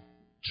okay.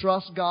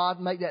 Trust God,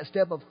 make that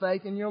step of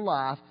faith in your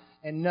life,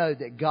 and know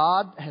that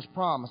God has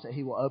promised that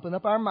He will open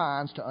up our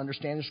minds to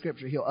understand the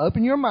Scripture. He'll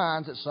open your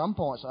minds at some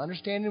point, so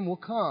understanding will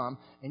come,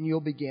 and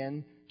you'll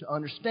begin to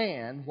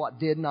understand what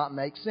did not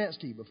make sense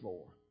to you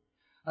before.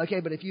 Okay,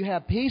 but if you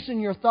have peace in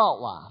your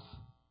thought life,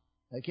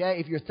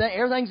 okay, if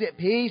everything's at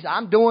peace,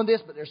 I'm doing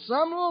this, but there's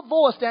some little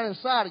voice down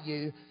inside of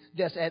you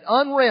that's at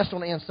unrest on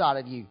the inside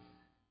of you,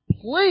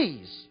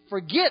 please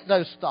forget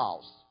those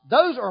thoughts.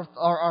 Those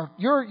are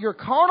your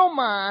carnal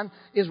mind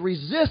is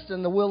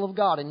resisting the will of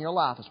God in your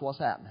life. That's what's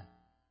happening.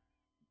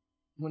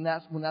 When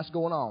that's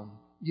going on,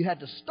 you have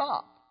to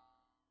stop.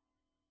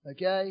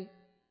 Okay?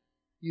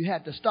 You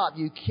have to stop.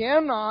 You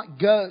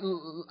cannot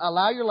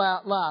allow your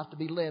life to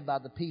be led by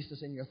the peace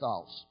that's in your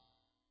thoughts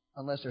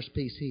unless there's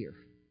peace here.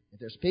 If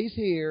there's peace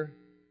here,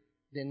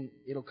 then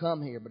it'll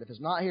come here. But if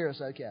it's not here,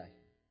 it's okay.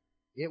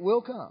 It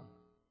will come.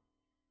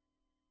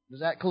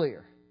 Is that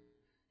clear?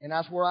 And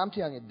that's where I'm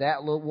telling you,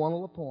 that one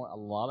little point, a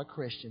lot of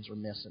Christians are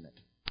missing it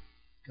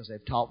because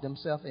they've talked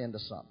themselves into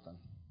something.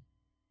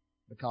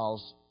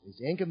 Because it's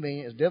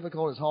inconvenient, it's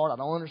difficult, it's hard, I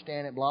don't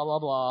understand it, blah, blah,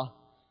 blah.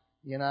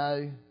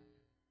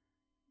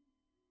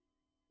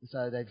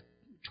 So they've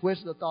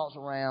twisted the thoughts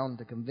around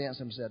to convince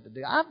themselves to do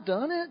it. I've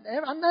done it.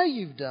 I know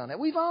you've done it.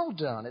 We've all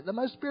done it. The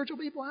most spiritual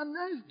people I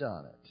know have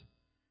done it.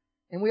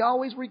 And we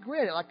always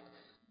regret it.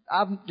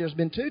 There's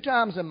been 2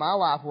 times in my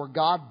life where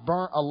God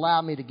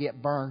allowed me to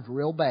get burned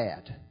real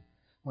bad.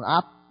 When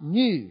I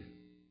knew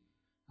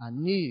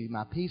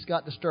my peace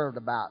got disturbed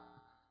about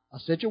a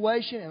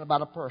situation and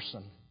about a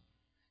person.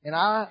 And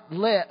I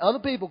let other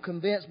people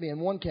convince me in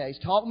one case,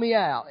 talk me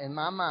out in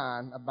my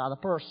mind about a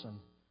person.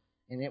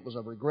 And it was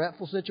a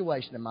regretful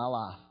situation in my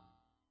life.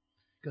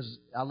 Because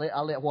I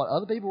let what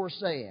other people were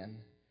saying,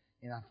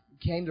 and I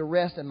came to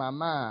rest in my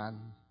mind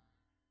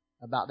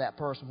about that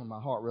person when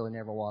my heart really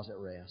never was at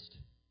rest.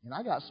 And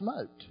I got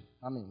smoked.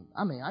 I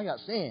mean, I got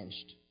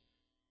singed.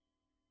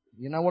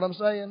 You know what I'm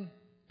saying?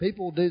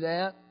 People do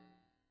that,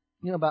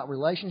 about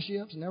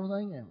relationships and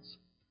everything else.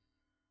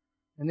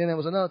 And then there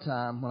was another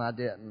time when I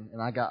didn't,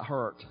 and I got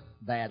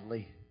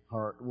badly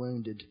hurt,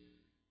 wounded,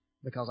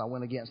 because I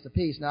went against the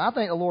peace. Now, I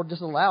think the Lord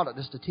just allowed it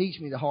just to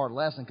teach me the hard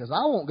lesson, because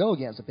I won't go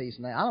against the peace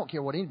now. I don't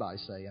care what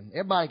anybody's saying.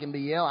 Everybody can be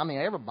yelling.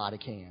 Everybody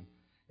can.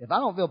 If I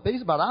don't feel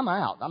peace about it, I'm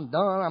out. I'm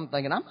done. I'm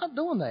thinking, I'm not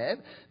doing that.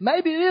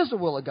 Maybe it is the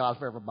will of God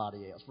for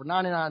everybody else, for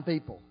 99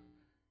 people.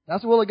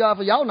 That's the will of God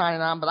for y'all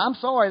 99, but I'm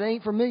sorry, it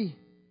ain't for me.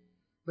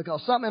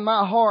 Because something in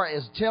my heart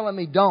is telling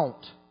me don't.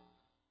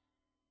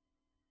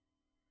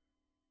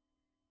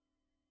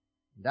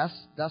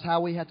 That's how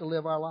we have to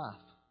live our life.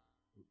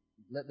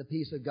 Let the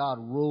peace of God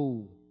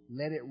rule.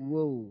 Let it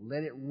rule.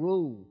 Let it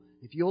rule.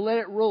 If you'll let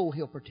it rule,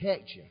 He'll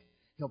protect you.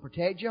 He'll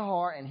protect your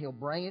heart, and He'll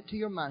bring it to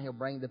your mind. He'll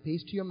bring the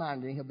peace to your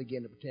mind, and then He'll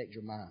begin to protect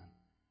your mind.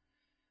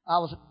 I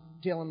was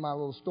telling my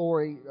little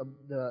story,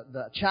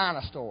 the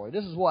China story.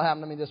 This is what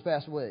happened to me this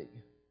past week.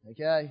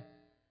 Okay?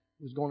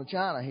 I was going to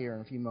China here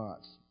in a few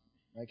months.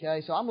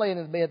 Okay? So I'm laying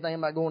in bed thinking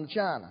about going to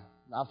China.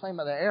 I was thinking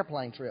about that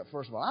airplane trip,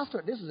 first of all.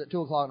 This is at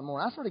 2 o'clock in the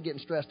morning. I started getting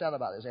stressed out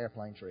about this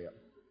airplane trip.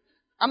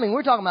 I mean,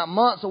 we're talking about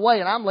months away,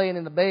 and I'm laying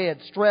in the bed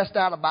stressed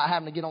out about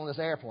having to get on this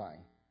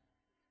airplane.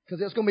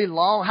 Because it's going to be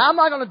long. How am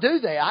I going to do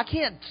that? I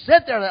can't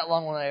sit there that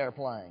long on an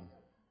airplane.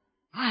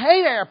 I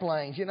hate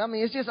airplanes, you know. I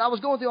mean, it's just, I was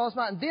going through all this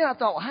night, and then I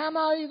thought, how am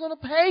I going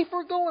to pay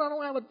for going? I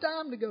don't have a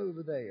dime to go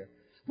over there.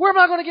 Where am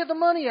I going to get the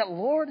money at,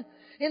 Lord?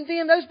 And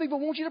then those people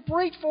want you to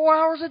preach 4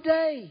 hours a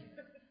day.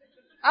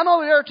 I'm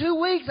over there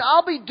 2 weeks.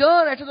 I'll be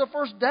done after the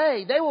first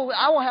day.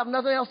 I will have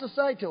nothing else to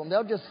say to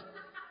them.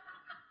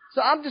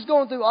 So I'm just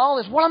going through all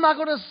this. What am I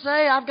going to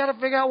say? I've got to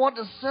figure out what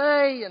to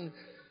say. And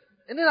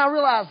then I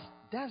realized,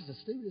 that's the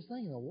stupidest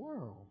thing in the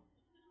world.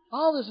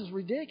 All this is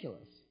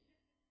ridiculous.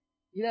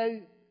 You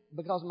know,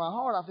 because in my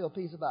heart I feel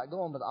peace about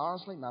going, but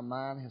honestly, my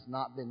mind has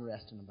not been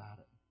resting about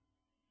it.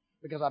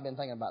 Because I've been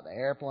thinking about the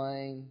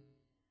airplane.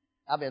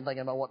 I've been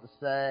thinking about what to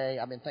say.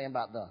 I've been thinking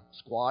about the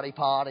squatty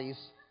potties.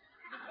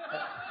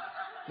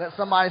 That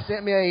somebody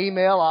sent me an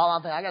email. I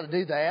think I got to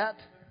do that.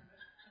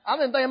 I've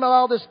been thinking about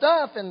all this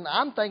stuff, and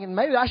I'm thinking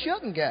maybe I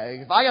shouldn't go.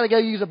 If I got to go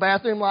use a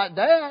bathroom like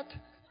that,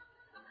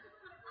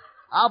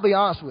 I'll be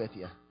honest with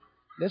you.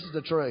 This is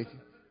the truth.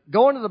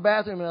 Going to the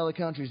bathroom in other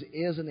countries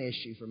is an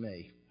issue for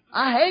me.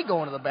 I hate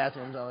going to the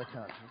bathrooms in other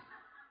countries.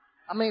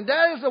 I mean,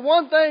 that is the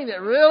one thing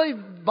that really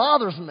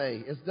bothers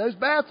me, is those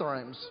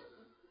bathrooms.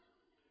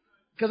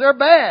 Because they're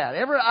bad.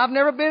 I've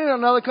never been in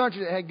another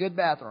country that had good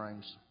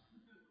bathrooms.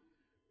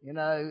 You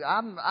know,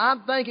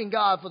 I'm thanking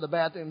God for the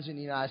bathrooms in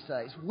the United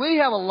States. We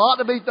have a lot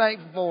to be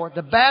thankful for.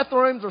 The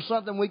bathrooms are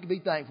something we can be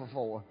thankful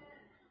for.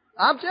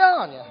 I'm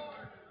telling you.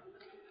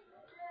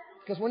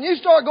 Because when you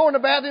start going to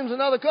bathrooms in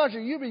another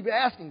country, you'll be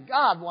asking,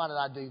 God, why did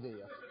I do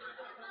this?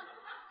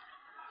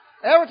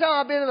 Every time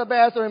I've been in the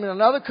bathroom in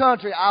another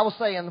country, I was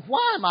saying,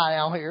 why am I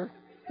out here?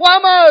 Why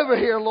am I over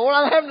here, Lord?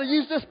 I'm having to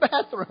use this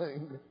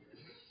bathroom.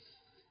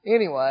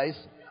 Anyways,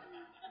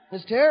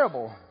 it's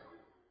terrible.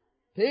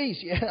 Peace,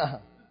 yeah.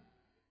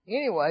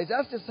 Anyways,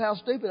 that's just how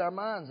stupid our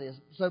minds is.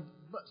 So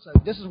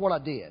this is what I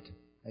did,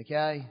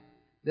 okay?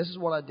 This is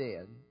what I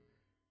did.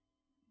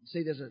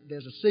 See,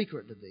 there's a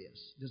secret to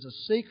this. There's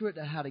a secret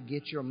to how to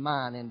get your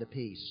mind into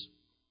peace,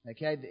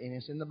 okay? And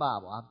it's in the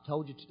Bible. I've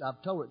told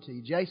it to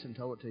you. Jason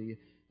told it to you.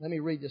 Let me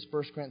read this,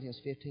 1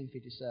 Corinthians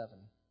 15:57.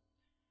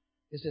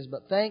 It says,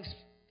 "But thanks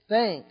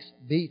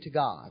be to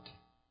God,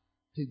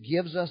 who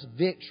gives us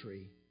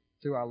victory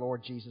through our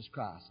Lord Jesus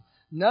Christ."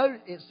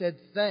 Note it said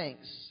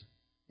thanks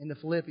in the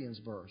Philippians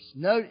verse.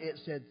 Note it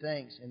said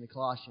thanks in the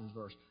Colossians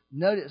verse.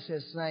 Note it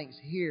says thanks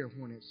here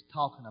when it's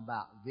talking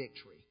about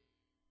victory.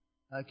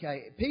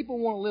 Okay? People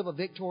want to live a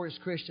victorious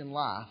Christian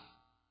life.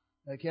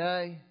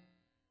 Okay?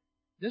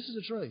 This is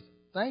the truth.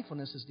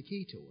 Thankfulness is the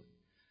key to it.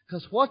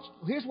 Because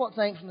here's what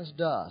thankfulness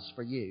does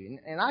for you.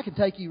 And I can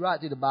take you right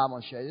through the Bible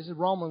and show you. This is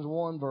Romans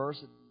 1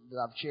 verse that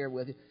I've shared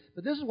with you.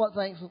 But this is what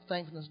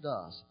thankfulness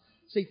does.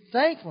 See,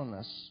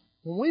 thankfulness,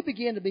 when we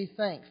begin to be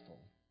thankful,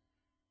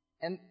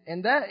 and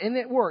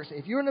it works.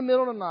 If you're in the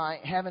middle of the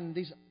night having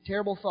these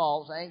terrible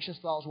thoughts, anxious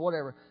thoughts,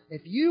 whatever,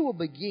 if you will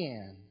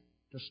begin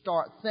to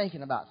start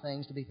thinking about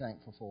things to be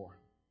thankful for,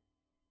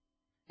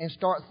 and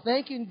start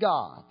thanking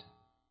God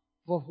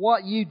for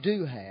what you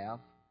do have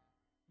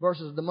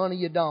versus the money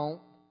you don't.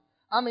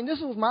 I mean, this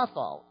was my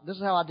thought. This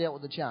is how I dealt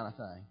with the China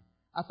thing.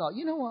 I thought,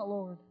 you know what,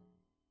 Lord?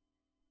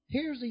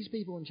 Here's these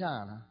people in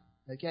China.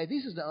 Okay,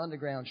 this is the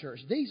underground church.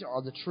 These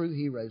are the true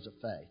heroes of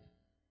faith.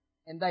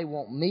 And they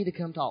want me to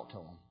come talk to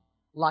them.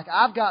 Like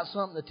I've got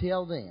something to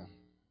tell them.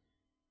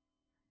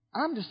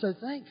 I'm just so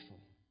thankful.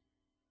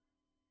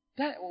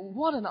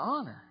 What an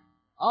honor.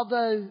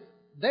 Although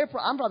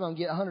I'm probably going to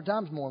get 100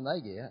 times more than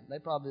they get. They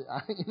probably,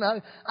 you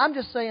know. I'm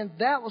just saying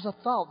that was a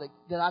thought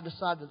that I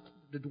decided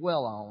to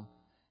dwell on,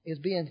 is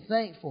being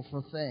thankful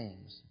for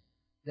things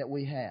that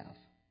we have.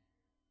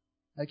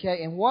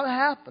 Okay, and what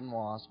happened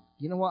was,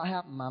 you know what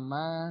happened? My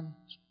mind,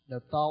 the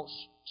thoughts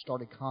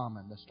started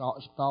calming. The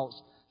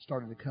thoughts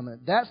started to come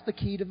in. That's the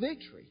key to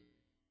victory.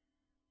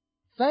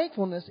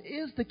 Thankfulness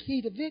is the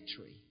key to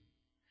victory.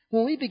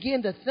 When we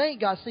begin to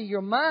thank God, see,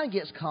 your mind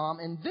gets calm,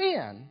 and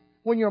then,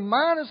 when your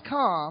mind is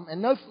calm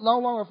and no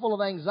longer full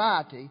of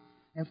anxiety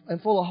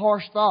and full of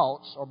harsh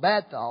thoughts or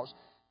bad thoughts,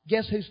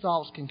 guess whose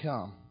thoughts can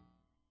come?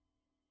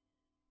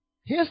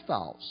 His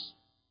thoughts.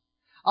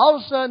 All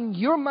of a sudden,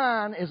 your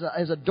mind is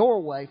a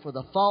doorway for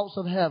the thoughts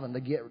of heaven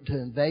to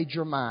invade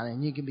your mind,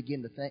 and you can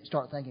begin to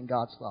start thinking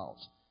God's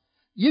thoughts.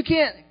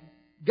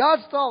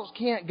 God's thoughts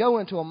can't go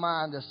into a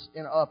mind that's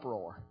in an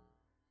uproar.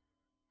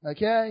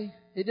 Okay?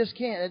 It just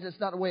can't. It's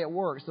not the way it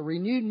works. The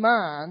renewed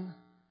mind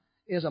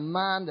is a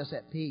mind that's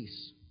at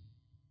peace.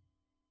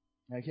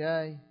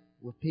 Okay?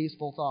 With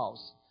peaceful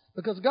thoughts.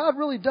 Because God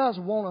really does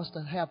want us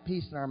to have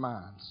peace in our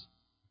minds.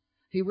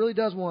 He really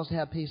does want us to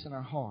have peace in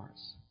our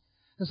hearts.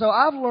 And so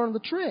I've learned the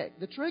trick.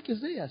 The trick is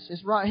this.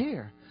 It's right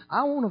here.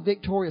 I want a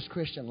victorious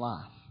Christian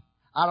life.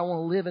 I don't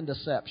want to live in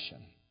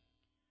deception.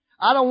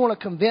 I don't want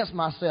to convince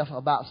myself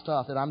about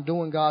stuff that I'm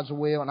doing God's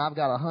will and I've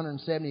got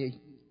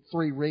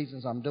 173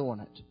 reasons I'm doing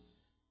it.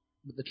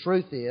 But the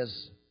truth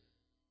is,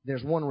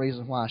 there's one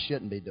reason why I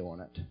shouldn't be doing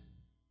it.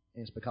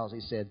 And it's because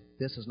He said,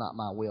 this is not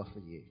my will for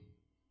you.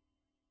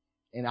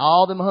 And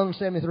all them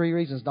 173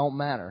 reasons don't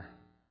matter.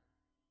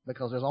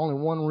 Because there's only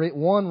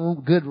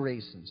one good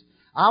reason.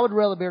 I would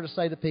rather be able to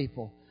say to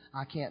people,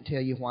 I can't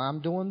tell you why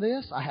I'm doing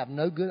this. I have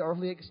no good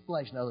earthly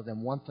explanation other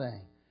than one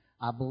thing.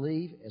 I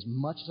believe as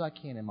much as I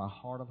can in my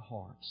heart of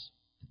hearts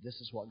that this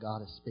is what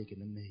God is speaking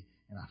to me.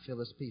 And I feel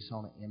this peace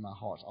on it in my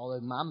heart.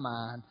 Although my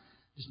mind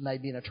just may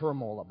be in a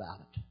turmoil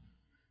about it.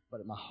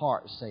 But my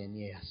heart is saying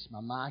yes.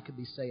 My mind could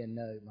be saying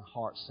no. My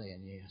heart's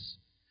saying yes.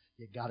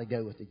 You've got to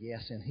go with the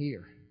yes in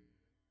here.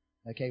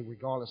 Okay,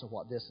 regardless of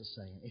what this is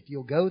saying. If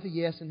you'll go with the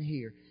yes in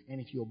here,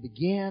 and if you'll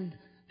begin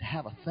to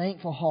have a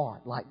thankful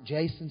heart, like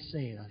Jason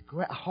said,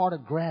 a heart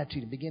of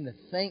gratitude, and begin to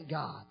thank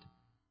God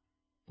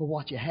for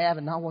what you have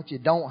and not what you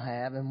don't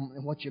have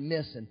and what you're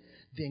missing,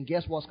 then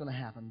guess what's going to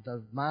happen?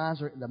 The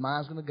mind's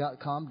going to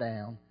calm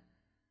down.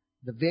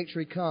 The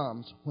victory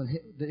comes.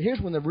 Here's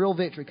when the real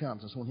victory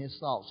comes. It's when His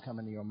thoughts come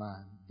into your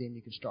mind. Then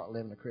you can start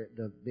living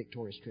the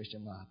victorious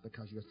Christian life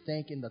because you're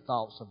thinking the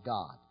thoughts of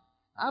God.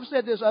 I've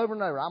said this over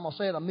and over. I'm going to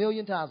say it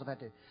 1,000,000 times if I have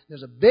to.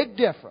 There's a big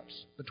difference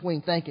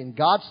between thinking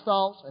God's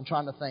thoughts and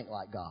trying to think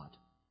like God.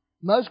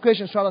 Most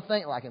Christians try to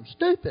think like Him.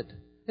 Stupid.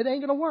 It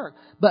ain't going to work.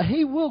 But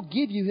He will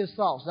give you His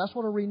thoughts. That's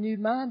what a renewed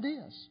mind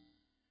is.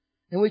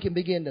 And we can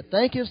begin to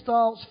think His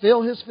thoughts,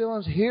 feel His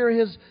feelings, hear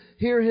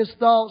His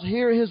thoughts,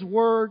 hear His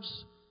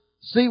words,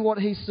 see what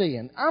He's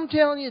seeing. I'm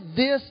telling you,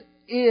 this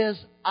is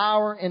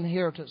our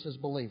inheritance as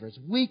believers.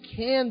 We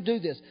can do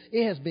this.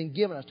 It has been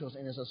given us to us,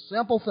 and it's a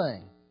simple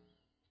thing.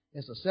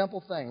 It's a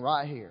simple thing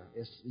right here.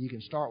 You can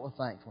start with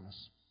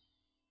thankfulness.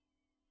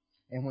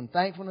 And when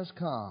thankfulness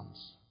comes,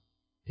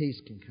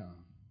 peace can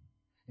come.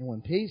 And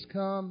when peace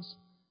comes,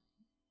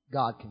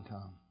 God can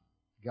come.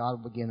 God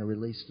will begin to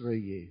release through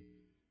you.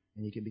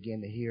 And you can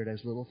begin to hear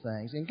those little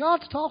things. And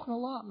God's talking a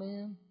lot,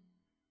 man.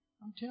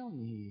 I'm telling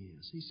you He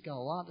is. He's got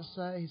a lot to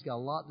say. He's got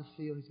a lot to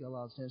feel. He's got a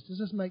lot of sense. Does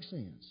this make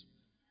sense?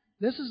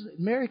 This is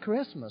Merry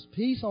Christmas.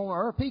 Peace on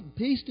earth.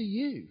 Peace to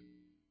you.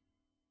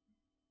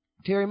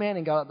 Terry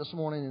Manning got up this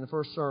morning in the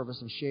first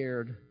service and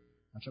shared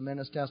a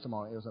tremendous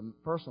testimony. It was a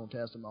personal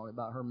testimony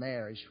about her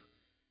marriage,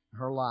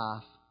 her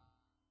life,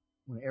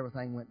 when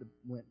everything went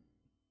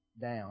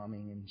down. I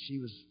mean, and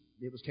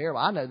it was terrible.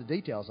 I know the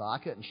details. I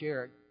couldn't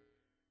share it.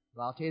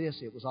 But I'll tell you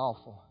this, it was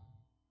awful.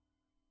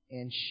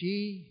 And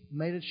she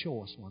made a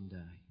choice one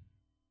day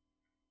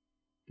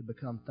to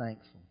become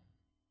thankful.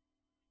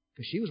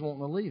 Because she was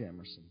wanting to leave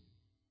Emerson.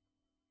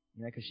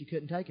 Because she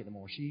couldn't take it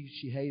anymore.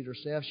 She hated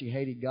herself. She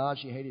hated God.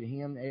 She hated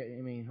Him.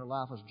 I mean, her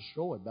life was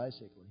destroyed,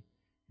 basically.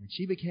 And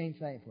she became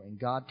thankful, and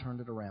God turned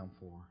it around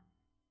for her.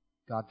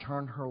 God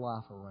turned her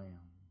life around.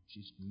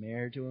 She's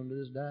married to Him to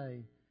this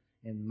day.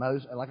 And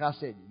like I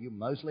said, you're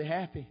mostly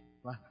happy.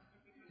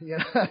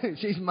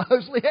 She's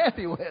mostly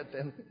happy with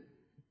Him.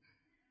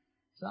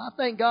 So I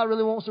think God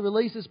really wants to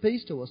release His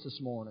peace to us this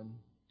morning.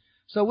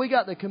 So we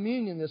got the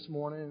communion this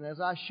morning, and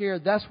as I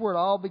shared, that's where it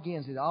all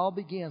begins. It all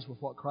begins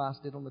with what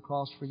Christ did on the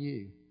cross for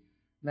you.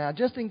 Now,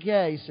 just in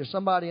case there's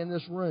somebody in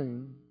this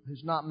room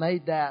who's not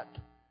made that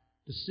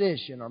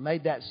decision or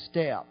made that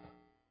step,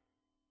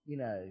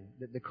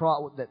 that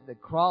the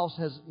cross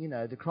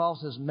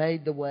has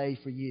made the way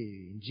for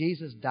you, and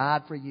Jesus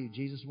died for you.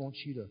 Jesus wants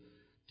you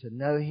to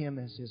know Him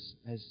as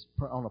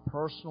on a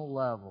personal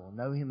level,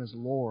 know Him as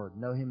Lord,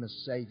 know Him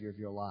as Savior of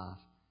your life.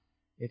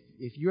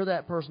 If you're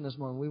that person this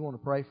morning, we want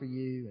to pray for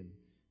you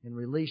and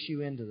release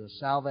you into the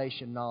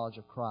salvation knowledge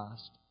of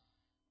Christ.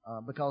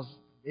 Because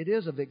it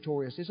is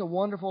it's a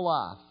wonderful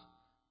life.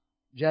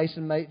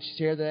 Jason may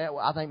share that.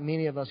 I think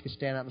many of us could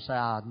stand up and say,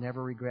 I'd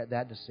never regret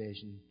that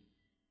decision.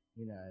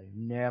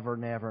 Never.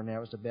 It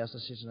was the best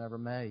decision I ever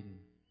made.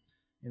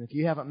 And if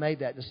you haven't made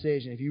that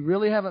decision, if you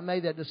really haven't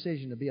made that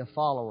decision to be a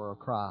follower of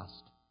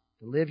Christ,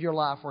 to live your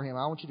life for Him,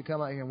 I want you to come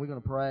out here and we're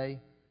going to pray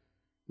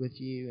with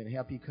you and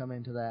help you come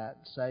into that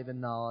saving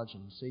knowledge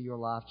and see your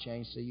life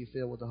change, see you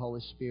filled with the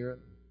Holy Spirit,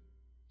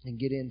 and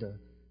get into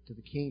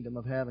the kingdom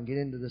of heaven, get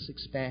into this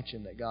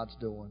expansion that God's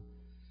doing.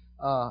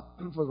 For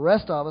the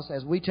rest of us,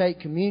 as we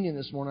take communion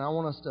this morning, I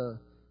want us to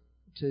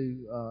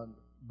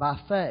by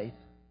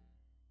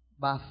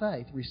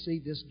faith,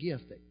 receive this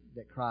gift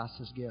that Christ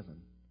has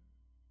given.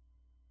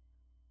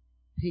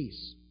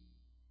 Peace.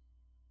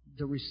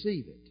 To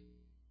receive it.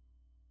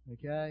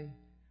 Okay?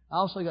 I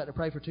also got to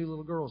pray for 2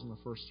 little girls in the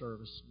first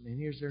service. And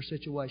here's their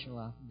situation in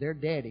life. Their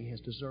daddy has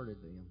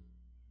deserted them.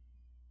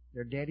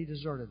 Their daddy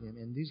deserted them.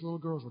 And these little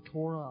girls were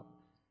tore up.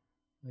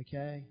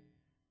 Okay?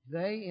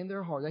 They, in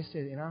their heart, they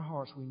said, in our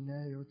hearts, we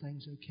know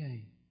everything's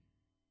okay.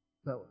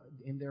 But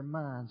in their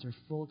minds, they're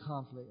full of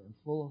conflict and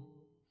full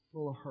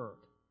of hurt.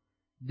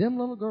 Them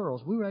little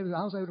girls, I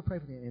was able to pray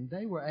for them, and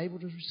they were able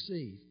to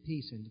receive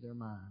peace into their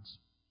minds.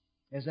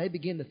 As they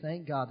begin to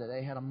thank God that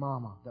they had a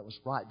mama that was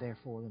right there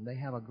for them, they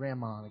have a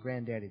grandma and a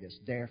granddaddy that's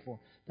there for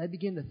them. They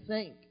begin to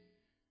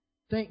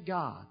thank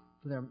God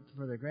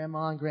for their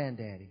grandma and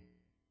granddaddy.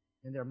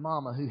 and their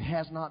mama who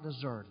has not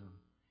deserted them.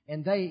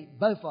 And they,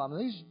 both of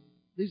them,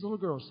 these little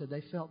girls said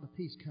they felt the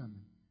peace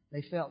coming.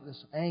 They felt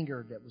this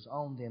anger that was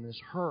on them, this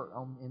hurt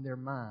in their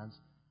minds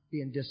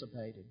being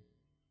dissipated.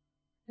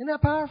 Isn't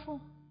that powerful?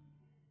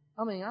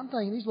 I mean, I'm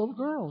thinking these are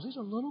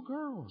little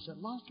girls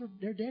that lost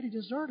their daddy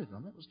deserted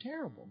them. It was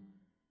terrible.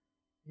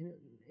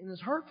 And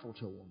it's hurtful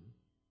to them.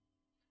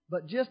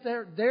 But just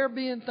they're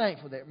being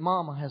thankful that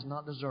Mama has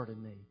not deserted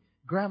me.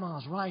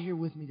 Grandma's right here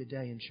with me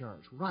today in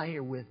church, right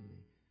here with me.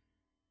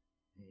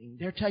 And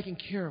they're taking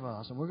care of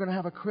us, and we're going to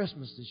have a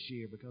Christmas this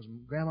year because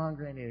Grandma and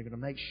Granddaddy are going to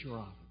make sure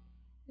of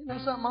it. Isn't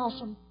that something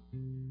awesome?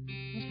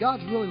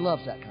 God really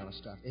loves that kind of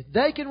stuff. If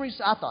they can,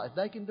 I thought if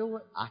they can do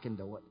it, I can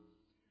do it.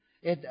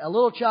 If a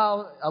little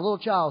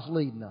child's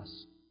leading us.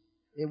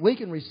 If we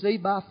can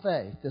receive by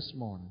faith this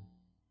morning,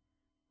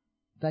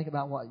 think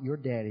about what your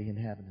daddy in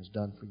heaven has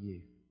done for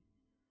you,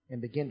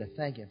 and begin to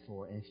thank Him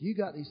for it. And if you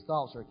got these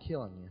thoughts that are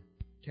killing you,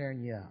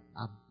 tearing you up,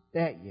 I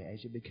bet you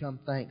as you become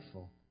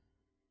thankful,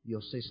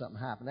 you'll see something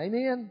happen.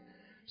 Amen?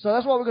 So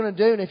that's what we're going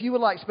to do. And if you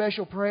would like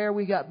special prayer,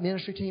 we got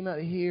ministry team out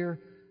here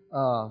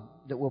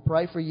that will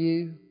pray for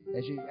you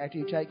after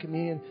you take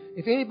communion.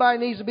 If anybody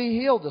needs to be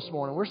healed this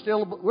morning, we're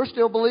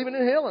still believing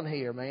in healing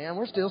here, man.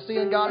 We're still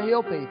seeing God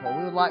heal people.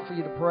 We would like for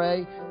you to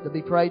pray, to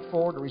be prayed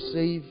for, to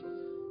receive,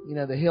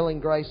 the healing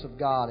grace of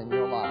God in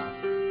your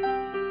life.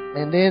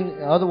 And then,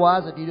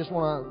 otherwise, if you just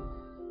want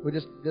to,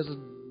 this is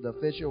the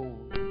official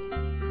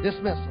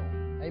dismissal.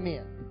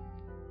 Amen.